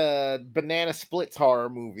like the Banana Splits horror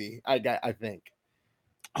movie. I think.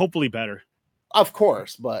 Hopefully better. Of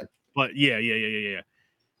course, but yeah.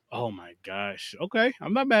 Oh my gosh. Okay,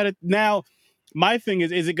 I'm not mad at now. My thing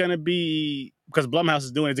is it going to be, because Blumhouse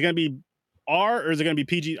is doing it, is it going to be R or is it going to be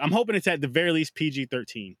PG? I'm hoping it's at the very least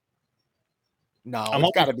PG-13. No,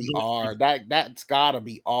 it's got to be R. That's got to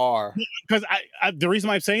be R. Because the reason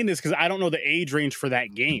why I'm saying this, because I don't know the age range for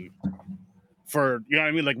that game. For, you know what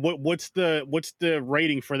I mean? Like, what's the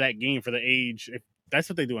rating for that game for the age? If that's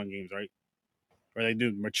what they do on games, right? Or they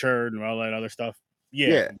do matured and all that other stuff.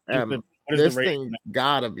 Yeah. This thing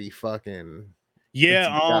gotta be fucking. Yeah.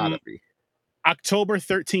 Gotta be. October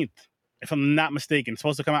 13th, if I'm not mistaken. It's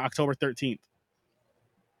supposed to come out October 13th.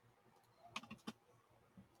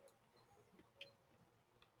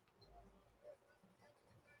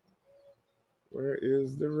 Where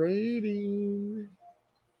is the rating?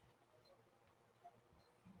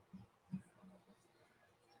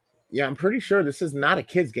 Yeah, I'm pretty sure this is not a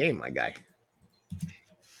kid's game, my guy.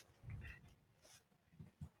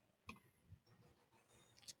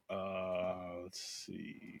 Let's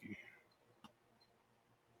see.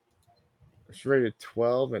 It's rated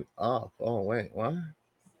 12 and up. Oh, wait, what?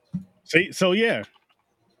 See, so yeah.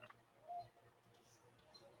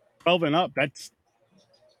 12 and up. That's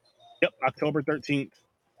October 13th,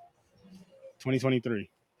 2023.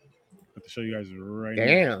 I have to show you guys right now.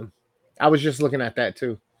 Damn. I was just looking at that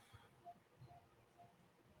too.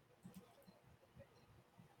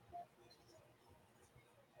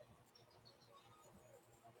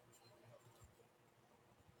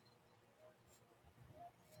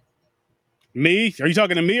 Me? Are you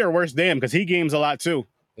talking to me or Worse Damn? Because he games a lot too.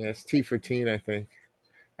 Yeah, it's T for teen, I think.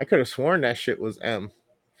 I could have sworn that shit was M.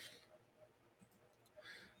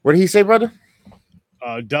 What did he say, brother?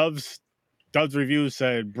 Dove's review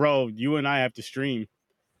said, "Bro, you and I have to stream.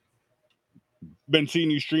 Been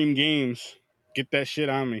seeing you stream games. Get that shit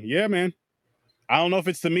on me." Yeah, man. I don't know if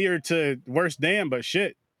it's to me or to Worse Damn, but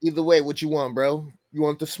shit. Either way, what you want, bro? You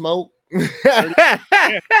want the smoke?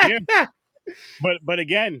 Yeah. But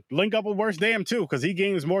again, link up with Worse Damn too, because he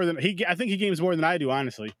games more than I think he games more than I do,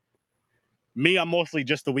 honestly. Me, I'm mostly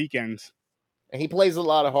just the weekends. And he plays a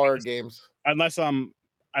lot of horror games. Unless I'm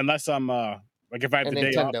like if I have the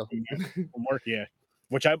day off from work, yeah.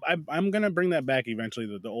 Which I'm gonna bring that back eventually,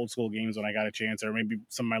 the old school games when I got a chance, or maybe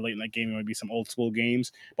some of my late night gaming might be some old school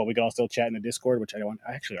games, but we can all still chat in the Discord, which I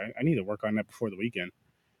need to work on that before the weekend.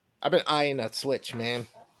 I've been eyeing that Switch, man.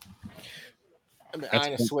 I've been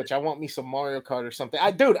eyeing a Switch. I want me some Mario Kart or something.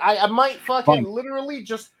 I might fucking literally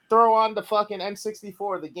just throw on the fucking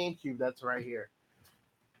N64, the GameCube that's right here.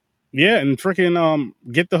 Yeah, and freaking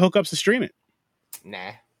get the hookups to stream it.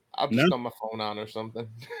 Nah. I'll just throw my phone on or something.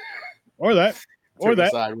 Or that. Or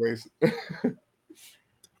that. Sideways.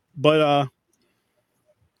 But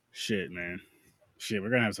shit, man. Shit, we're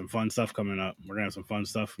gonna have some fun stuff coming up. We're gonna have some fun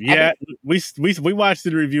stuff. Yeah, we watched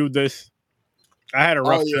and reviewed this. I had a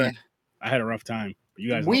rough time. I had a rough time.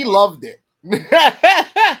 You guys, we loved it.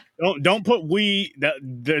 Don't put we.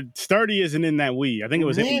 The sturdy isn't in that we. I think it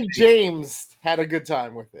was me and James had a good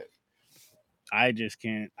time with it. I just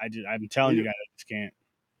can't. I'm telling you guys, I just can't.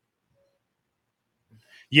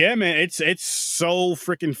 Yeah, man, it's so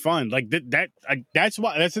freaking fun. Like that's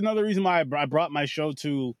another reason why I brought my show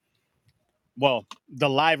to, well, the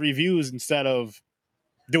live reviews instead of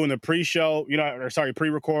doing the pre-show,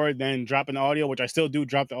 pre-record, then dropping the audio, which I still do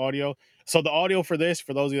drop the audio. So the audio for this,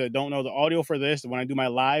 for those of you that don't know, the audio for this, when I do my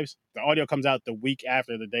lives, the audio comes out the week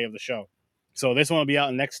after the day of the show. So this one will be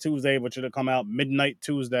out next Tuesday, which it'll come out midnight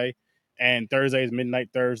Tuesday, and Thursday is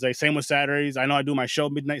midnight Thursday. Same with Saturdays. I know I do my show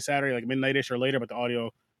midnight Saturday, like midnight-ish or later, but the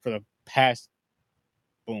audio for the past,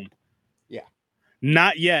 boom. Yeah.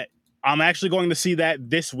 Not yet. I'm actually going to see that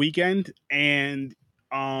this weekend, and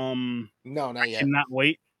no, not yet.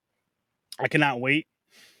 I cannot wait.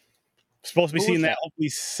 Supposed to be seeing that hopefully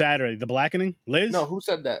Saturday. The Blackening? Liz? No, who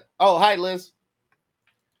said that? Oh, hi, Liz.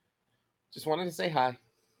 Just wanted to say hi.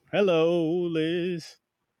 Hello, Liz.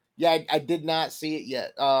 Yeah, I did not see it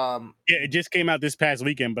yet. Yeah, it just came out this past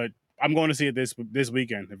weekend, but I'm going to see it this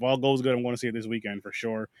weekend. If all goes good, I'm going to see it this weekend for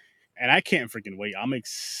sure. And I can't freaking wait. I'm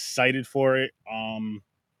excited for it.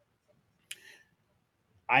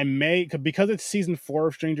 I may, because it's season 4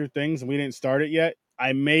 of Stranger Things and we didn't start it yet,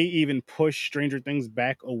 I may even push Stranger Things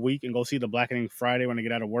back a week and go see The Blackening Friday when I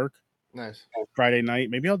get out of work. Nice. Friday night.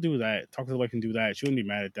 Maybe I'll do that. Talk to the wife and do that. She wouldn't be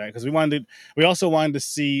mad at that because we also wanted to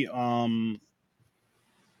see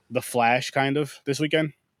The Flash kind of this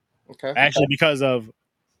weekend. Okay. Actually, because of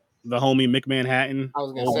the homie Mick Manhattan. I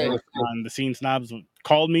was gonna say on the Scene Snobs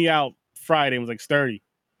called me out Friday and was like, "Sturdy,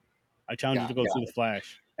 I challenge you to go see The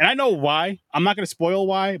Flash." And I know why. I'm not going to spoil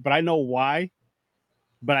why, but I know why.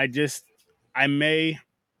 But I'm going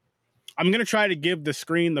to try to give the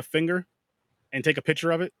screen the finger and take a picture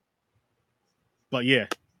of it. But yeah.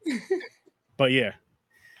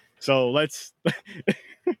 So let's,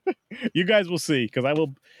 you guys will see. Cause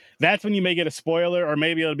that's when you may get a spoiler, or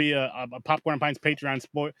maybe it'll be a Popcorn and Pints Patreon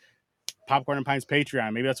Popcorn and Pints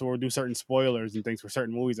Patreon. Maybe that's where we'll do certain spoilers and things for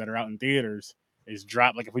certain movies that are out in theaters is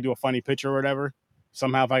drop. Like if we do a funny picture or whatever,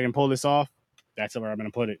 somehow if I can pull this off, that's where I'm going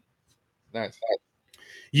to put it. Nice.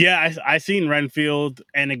 Yeah, I seen Renfield,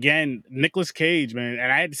 and again, Nicolas Cage, man, and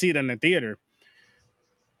I had to see it in the theater.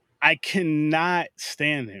 I cannot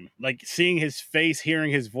stand him. Like seeing his face,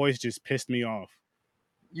 hearing his voice just pissed me off.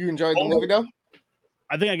 You enjoyed the movie though?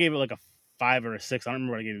 I think I gave it like a 5 or a 6. I don't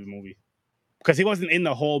remember what I gave the movie. Because he wasn't in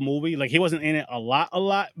the whole movie. Like he wasn't in it a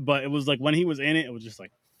lot, but it was like when he was in it, it was just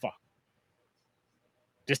like, fuck.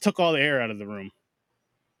 Just took all the air out of the room.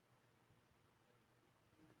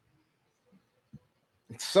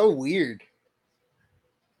 It's so weird.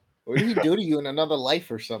 What did he do to you in another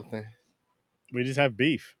life or something? We just have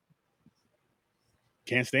beef.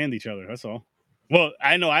 Can't stand each other. That's all. Well,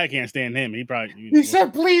 I know I can't stand him. He probably. He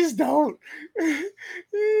said, "Please don't."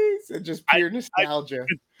 He said, "Just pure nostalgia."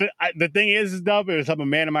 The thing is Dub, is I'm a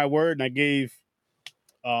man of my word, and I gave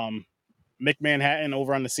Mick Manhattan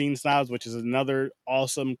over on the Scene Snobs, which is another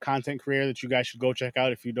awesome content creator that you guys should go check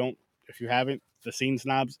out if you haven't. The Scene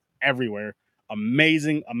Snobs everywhere.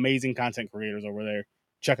 Amazing content creators over there.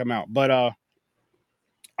 Check them out. But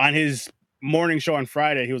on his morning show on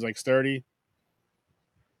Friday, he was like 30.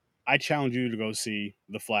 I challenge you to go see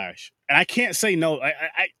The Flash. And I can't say no. I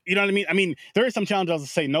you know what I mean? I mean, there is some challenges I'll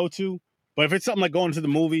say no to, but if it's something like going to the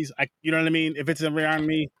movies, you know what I mean? If it's around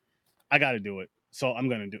me, I got to do it. So I'm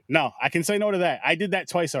going to do it. No, I can say no to that. I did that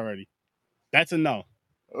twice already. That's a no.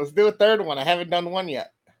 Let's do a third one. I haven't done one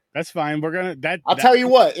yet. That's fine. We're going to... I'll tell you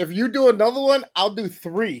what. If you do another one, I'll do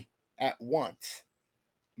 3 at once.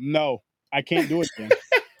 No, I can't do it again.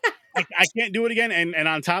 I can't do it again. And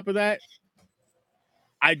on top of that,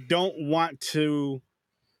 I don't want to...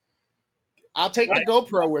 I'll take the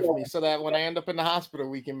GoPro with me so that when I end up in the hospital,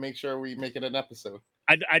 we can make sure we make it an episode.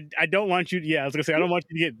 I don't want you to... Yeah, I was going to say, I don't want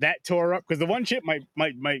you to get that tore up because the one chip might,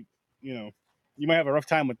 you know, you might have a rough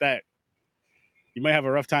time with that. You might have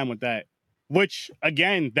a rough time with that. Which,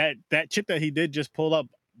 again, that chip that he did just pull up,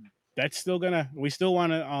 that's still gonna... We still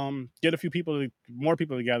want to get more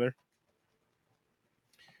people together.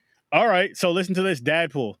 All right, so listen to this,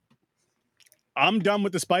 Dadpool. I'm done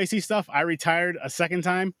with the spicy stuff. I retired a second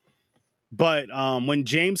time. But when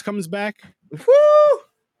James comes back, woo!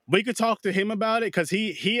 We could talk to him about it because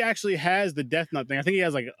he actually has the Death Nut thing. I think he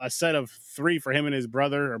has like a set of 3 for him and his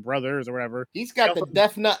brother or brothers or whatever. He's got the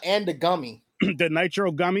Death Nut and the gummy. The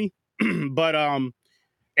Nitro gummy. But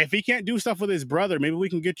if he can't do stuff with his brother, maybe we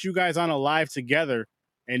can get you guys on a live together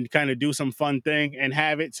and kind of do some fun thing and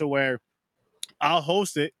have it to where I'll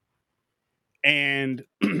host it and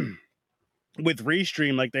with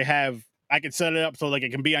Restream, like they have, I could set it up so like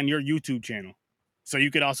it can be on your YouTube channel. So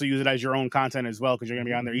you could also use it as your own content as well because you're gonna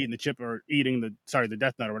be on there eating the chip or eating the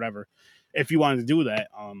Death Nut or whatever. If you wanted to do that,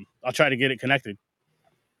 I'll try to get it connected.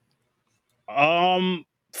 From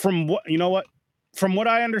what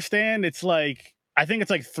I understand, it's like I think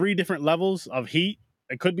it's like 3 different levels of heat.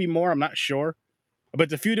 It could be more. I'm not sure, but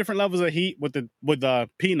it's a few different levels of heat with the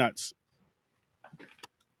peanuts,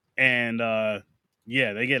 and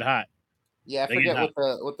yeah, they get hot. Yeah, I forget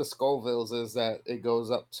what the Scovilles is that it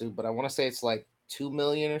goes up to, but I want to say it's like 2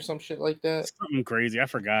 million or some shit like that. Something crazy. I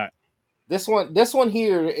forgot. This one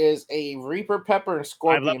here is a Reaper pepper and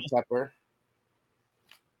Scorpion pepper.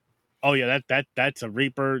 Oh yeah, that's a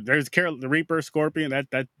Reaper. There's the Reaper, Scorpion.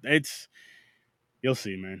 That it's. You'll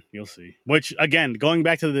see, man. You'll see. Which again, going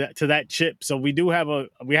back to that chip. So we have a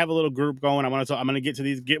little group going. I'm gonna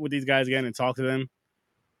get with these guys again and talk to them.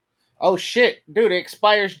 Oh shit, dude! It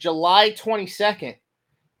expires July 22nd.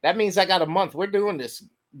 That means I got a month. We're doing this.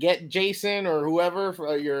 Get Jason or whoever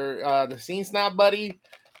for your the Scene Snob buddy.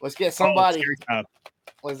 Let's get somebody.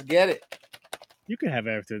 Let's get it. You can have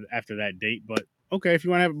it after that date, but okay, if you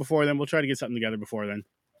want to have it before then, we'll try to get something together before then.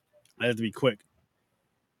 It has to be quick.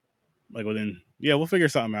 Like we'll figure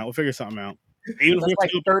something out. Even if it's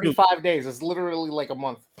like 35 days. It's literally like a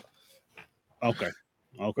month. Okay.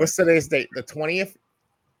 What's today's date? The 20th?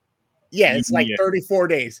 Yeah, it's like 34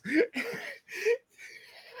 days.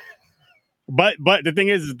 But the thing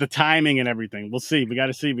is the timing and everything. We'll see. We got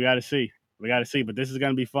to see. But this is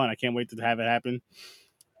gonna be fun. I can't wait to have it happen.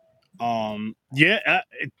 I'll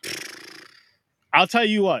tell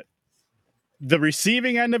you what. The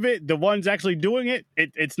receiving end of it, the ones actually doing it,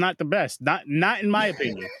 it's not the best. Not in my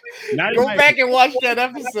opinion. Go back and watch that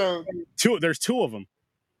episode. There's 2 of them,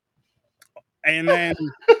 and then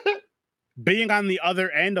being on the other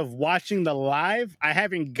end of watching the live, I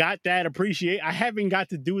haven't got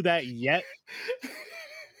to do that yet.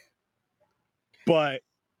 But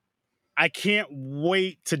I can't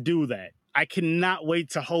wait to do that. I cannot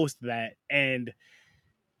wait to host that and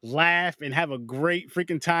laugh and have a great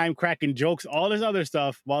freaking time cracking jokes, all this other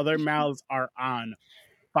stuff while their mouths are on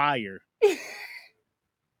fire.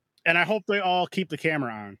 And I hope they all keep the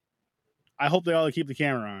camera on.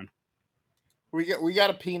 We got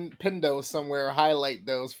to pin those somewhere, highlight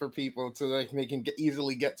those for people so like they can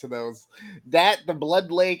easily get to those. That, the Blood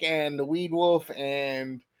Lake and the Weed Wolf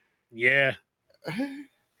and Yeah.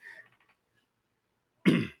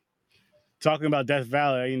 Talking about Death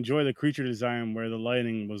Valley, I enjoy the creature design where the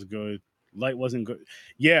lighting was good. Light wasn't good.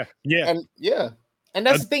 Yeah. And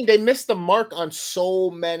that's the thing, they missed the mark on so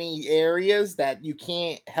many areas that you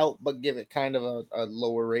can't help but give it kind of a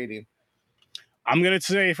lower rating. I'm gonna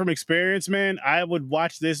say from experience, man, I would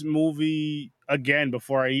watch this movie again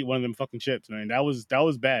before I eat one of them fucking chips, man. That was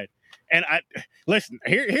bad. And I listen,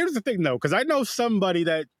 here's the thing though, because I know somebody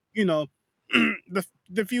that, you know,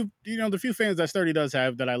 the few fans that Sturdy does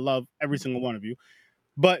have that I love, every single one of you.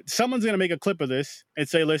 But someone's gonna make a clip of this and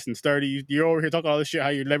say, "Listen, Sturdy, you're over here talking all this shit, how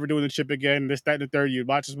you're never doing the chip again, this, that, and the third. You'd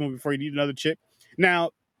watch this movie before you eat another chip." Now,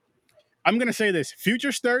 I'm gonna say this: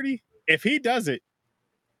 future Sturdy, if he does it,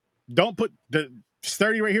 don't put the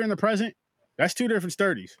Sturdy right here in the present. That's two different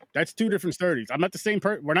Sturdys. That's two different Sturdys. I'm not the same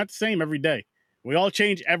we're not the same every day. We all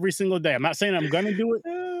change every single day. I'm not saying I'm gonna do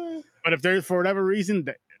it, but if there's for whatever reason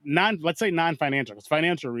let's say non-financial, because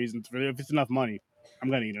financial reasons, if it's enough money, I'm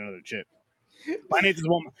gonna eat another chip. Finances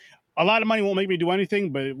won't. A lot of money won't make me do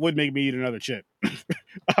anything, but it would make me eat another chip.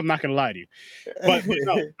 I'm not gonna lie to you. But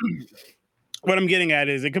no, what I'm getting at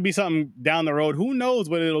is it could be something down the road. Who knows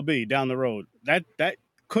what it'll be down the road? That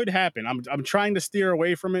could happen. I'm trying to steer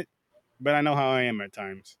away from it, but I know how I am at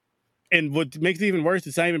times. And what makes it even worse,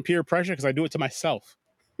 it's not even peer pressure because I do it to myself.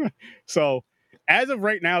 So as of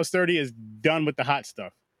right now, Sturdy is done with the hot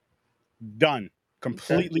stuff. Done.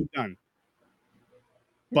 Completely done.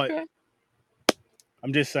 But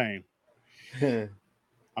I'm just saying.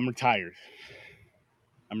 I'm retired.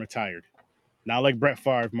 Not like Brett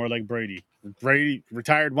Favre, more like Brady. Brady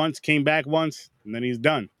retired once, came back once, and then he's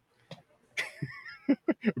done.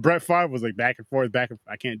 Brett Favre was like back and forth,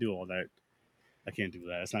 I can't do all that. I can't do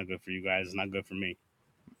that. It's not good for you guys. It's not good for me.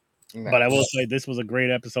 Nice. But I will say this was a great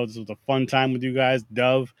episode. This was a fun time with you guys.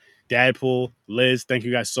 Dove, Dadpool, Liz, thank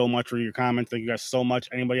you guys so much for your comments. Thank you guys so much.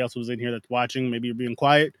 Anybody else who's in here that's watching, maybe you're being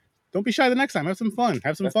quiet. Don't be shy the next time. Have some fun.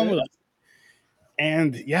 Have some fun with us.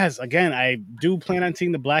 And yes, again, I do plan on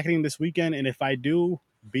seeing The Blackening this weekend. And if I do,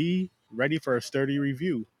 be ready for a Sturdy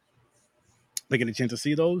review. I get a chance to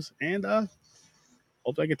see those. And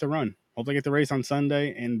hope I get to run. Hope I get to race on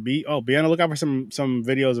Sunday. And be on the lookout for some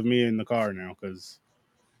videos of me in the car now. Because,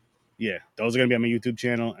 yeah, those are going to be on my YouTube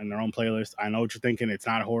channel and their own playlist. I know what you're thinking. It's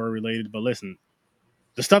not horror related. But listen,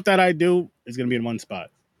 the stuff that I do is going to be in one spot.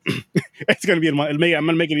 It's going to be in I'm going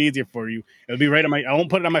to make it easier for you. It'll be right on I won't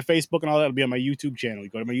put it on my Facebook and all that. It'll be on my YouTube channel. You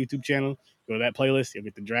go to my YouTube channel, go to that playlist, you'll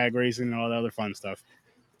get the drag racing and all that other fun stuff.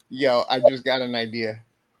 Yo, I just got an idea.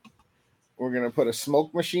 We're going to put a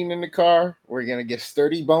smoke machine in the car. We're going to get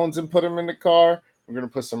Sturdy Bones and put them in the car. We're going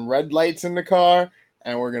to put some red lights in the car,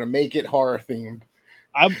 and we're going to make it horror themed.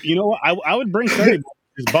 I would bring Sturdy Bones,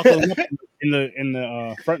 just buckle him up in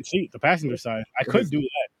the front seat, the passenger side. I could do that.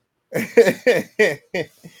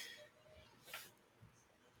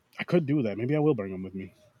 I could do that. Maybe I will bring him with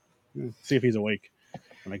me. See if he's awake.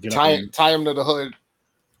 When I get tie him to the hood.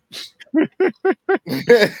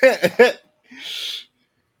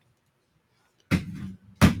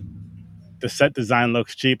 The set design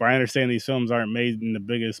looks cheap. I understand these films aren't made in the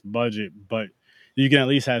biggest budget, but you can at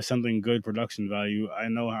least have something good production value. I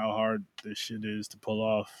know how hard this shit is to pull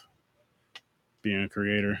off being a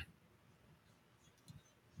creator.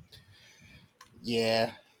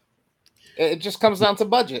 Yeah. It just comes down to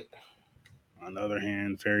budget. On the other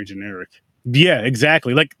hand, very generic. Yeah,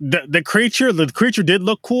 exactly. Like the creature did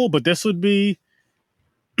look cool, but this would be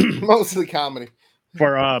mostly comedy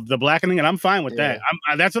for The Blackening, and I'm fine with that.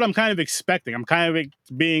 That's what I'm kind of expecting. I'm kind of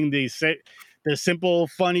being the simple,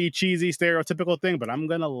 funny, cheesy, stereotypical thing, but I'm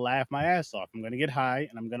gonna laugh my ass off. I'm gonna get high,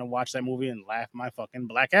 and I'm gonna watch that movie and laugh my fucking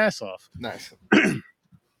black ass off. Nice.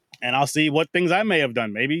 And I'll see what things I may have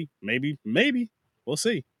done. Maybe. We'll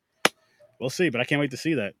see. But I can't wait to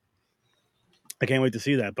see that.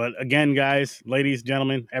 But again, guys, ladies,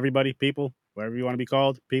 gentlemen, everybody, people, whatever you want to be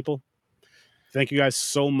called, people, thank you guys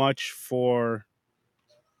so much for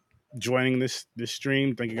joining this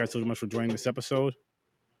stream. Thank you guys so much for joining this episode.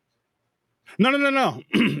 No.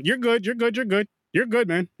 You're good,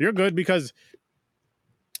 man. You're good because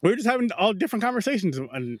we were just having all different conversations.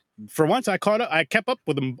 And for once, I kept up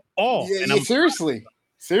with them all. Yeah, and seriously.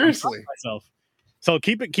 Myself. So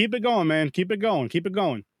keep it going, man. Keep it going.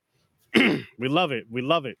 We love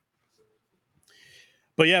it.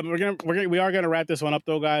 But yeah, we are gonna wrap this one up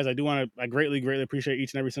though, guys. I greatly appreciate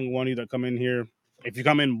each and every single one of you that come in here. If you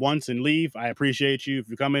come in once and leave, I appreciate you. If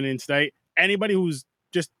you come in and stay, anybody who's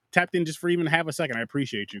just tapped in just for even half a second, I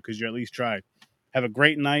appreciate you because you at least tried. Have a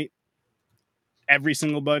great night. Every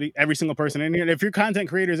single person in here. And if your content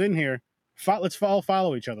creators in here, let's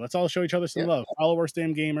follow each other. Let's all show each other some love. Follow Worst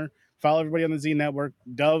Damn Gamer. Follow everybody on the Z Network.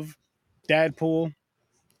 Dove, Dadpool,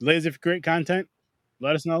 Liz. If you create content,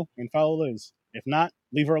 let us know and follow Liz. If not,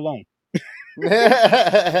 leave her alone.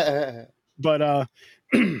 But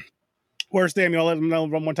Worst Damn, y'all let them know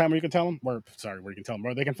one more time where you can tell them. Where you can tell them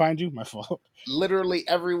where they can find you. My fault. Literally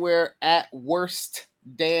everywhere at Worst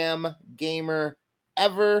Damn Gamer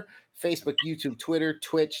ever. Facebook, YouTube, Twitter,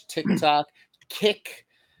 Twitch, TikTok, Kick.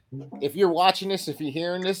 If you're watching this, if you're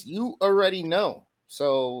hearing this, you already know.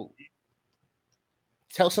 So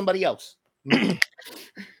tell somebody else.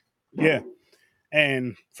 Yeah.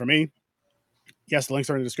 And for me, yes, the links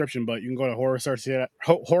are in the description, but you can go to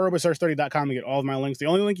horrorwithsearch30.com to get all of my links. The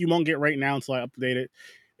only link you won't get right now until I update it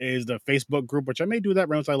is the Facebook group, which I may do that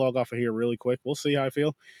right once I log off of here really quick. We'll see how I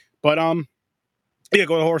feel. But yeah,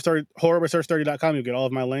 go to horrorwithsearch30.com. You'll get all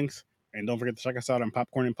of my links. And don't forget to check us out on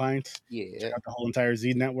Popcorn and Pints. Yeah. Check out the whole entire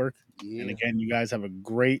Z Network. Yeah. And again, you guys have a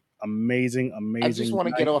great, amazing. I just want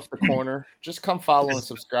to get off the corner. Just come follow and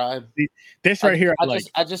subscribe. This right here,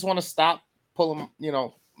 I just want to stop pulling,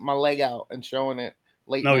 my leg out and showing it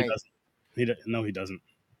late night. He doesn't.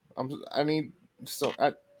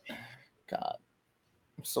 God,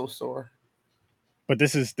 I'm so sore. But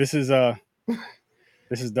this is dope.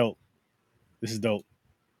 This is dope.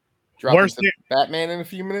 Dropping Batman in a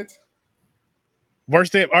few minutes.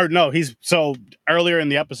 Worst day, or no, so earlier in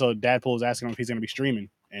the episode, Dadpool was asking him if he's going to be streaming.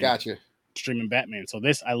 Gotcha. Streaming Batman. So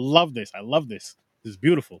I love this. This is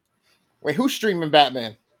beautiful. Wait, who's streaming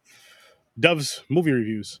Batman? Dove's movie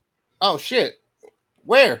reviews. Oh, shit.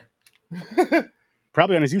 Where?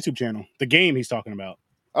 Probably on his YouTube channel. The game he's talking about.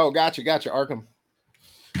 Oh, gotcha. Arkham.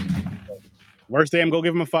 Worst Damn, go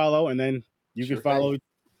give him a follow, and then you can follow,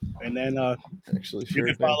 and then you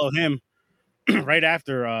can follow him right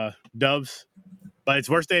after Dove's. But it's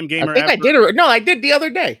Worst Damn Gamer. I did it. No, I did the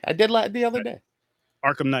other day. The other day.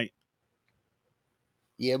 Arkham Knight.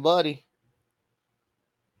 Yeah, buddy.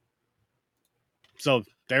 So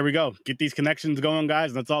there we go. Get these connections going,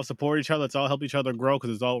 guys. Let's all support each other. Let's all help each other grow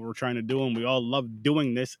because it's all what we're trying to do. And we all love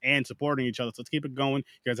doing this and supporting each other. So let's keep it going.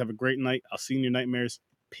 You guys have a great night. I'll see you in your nightmares.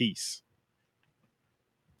 Peace.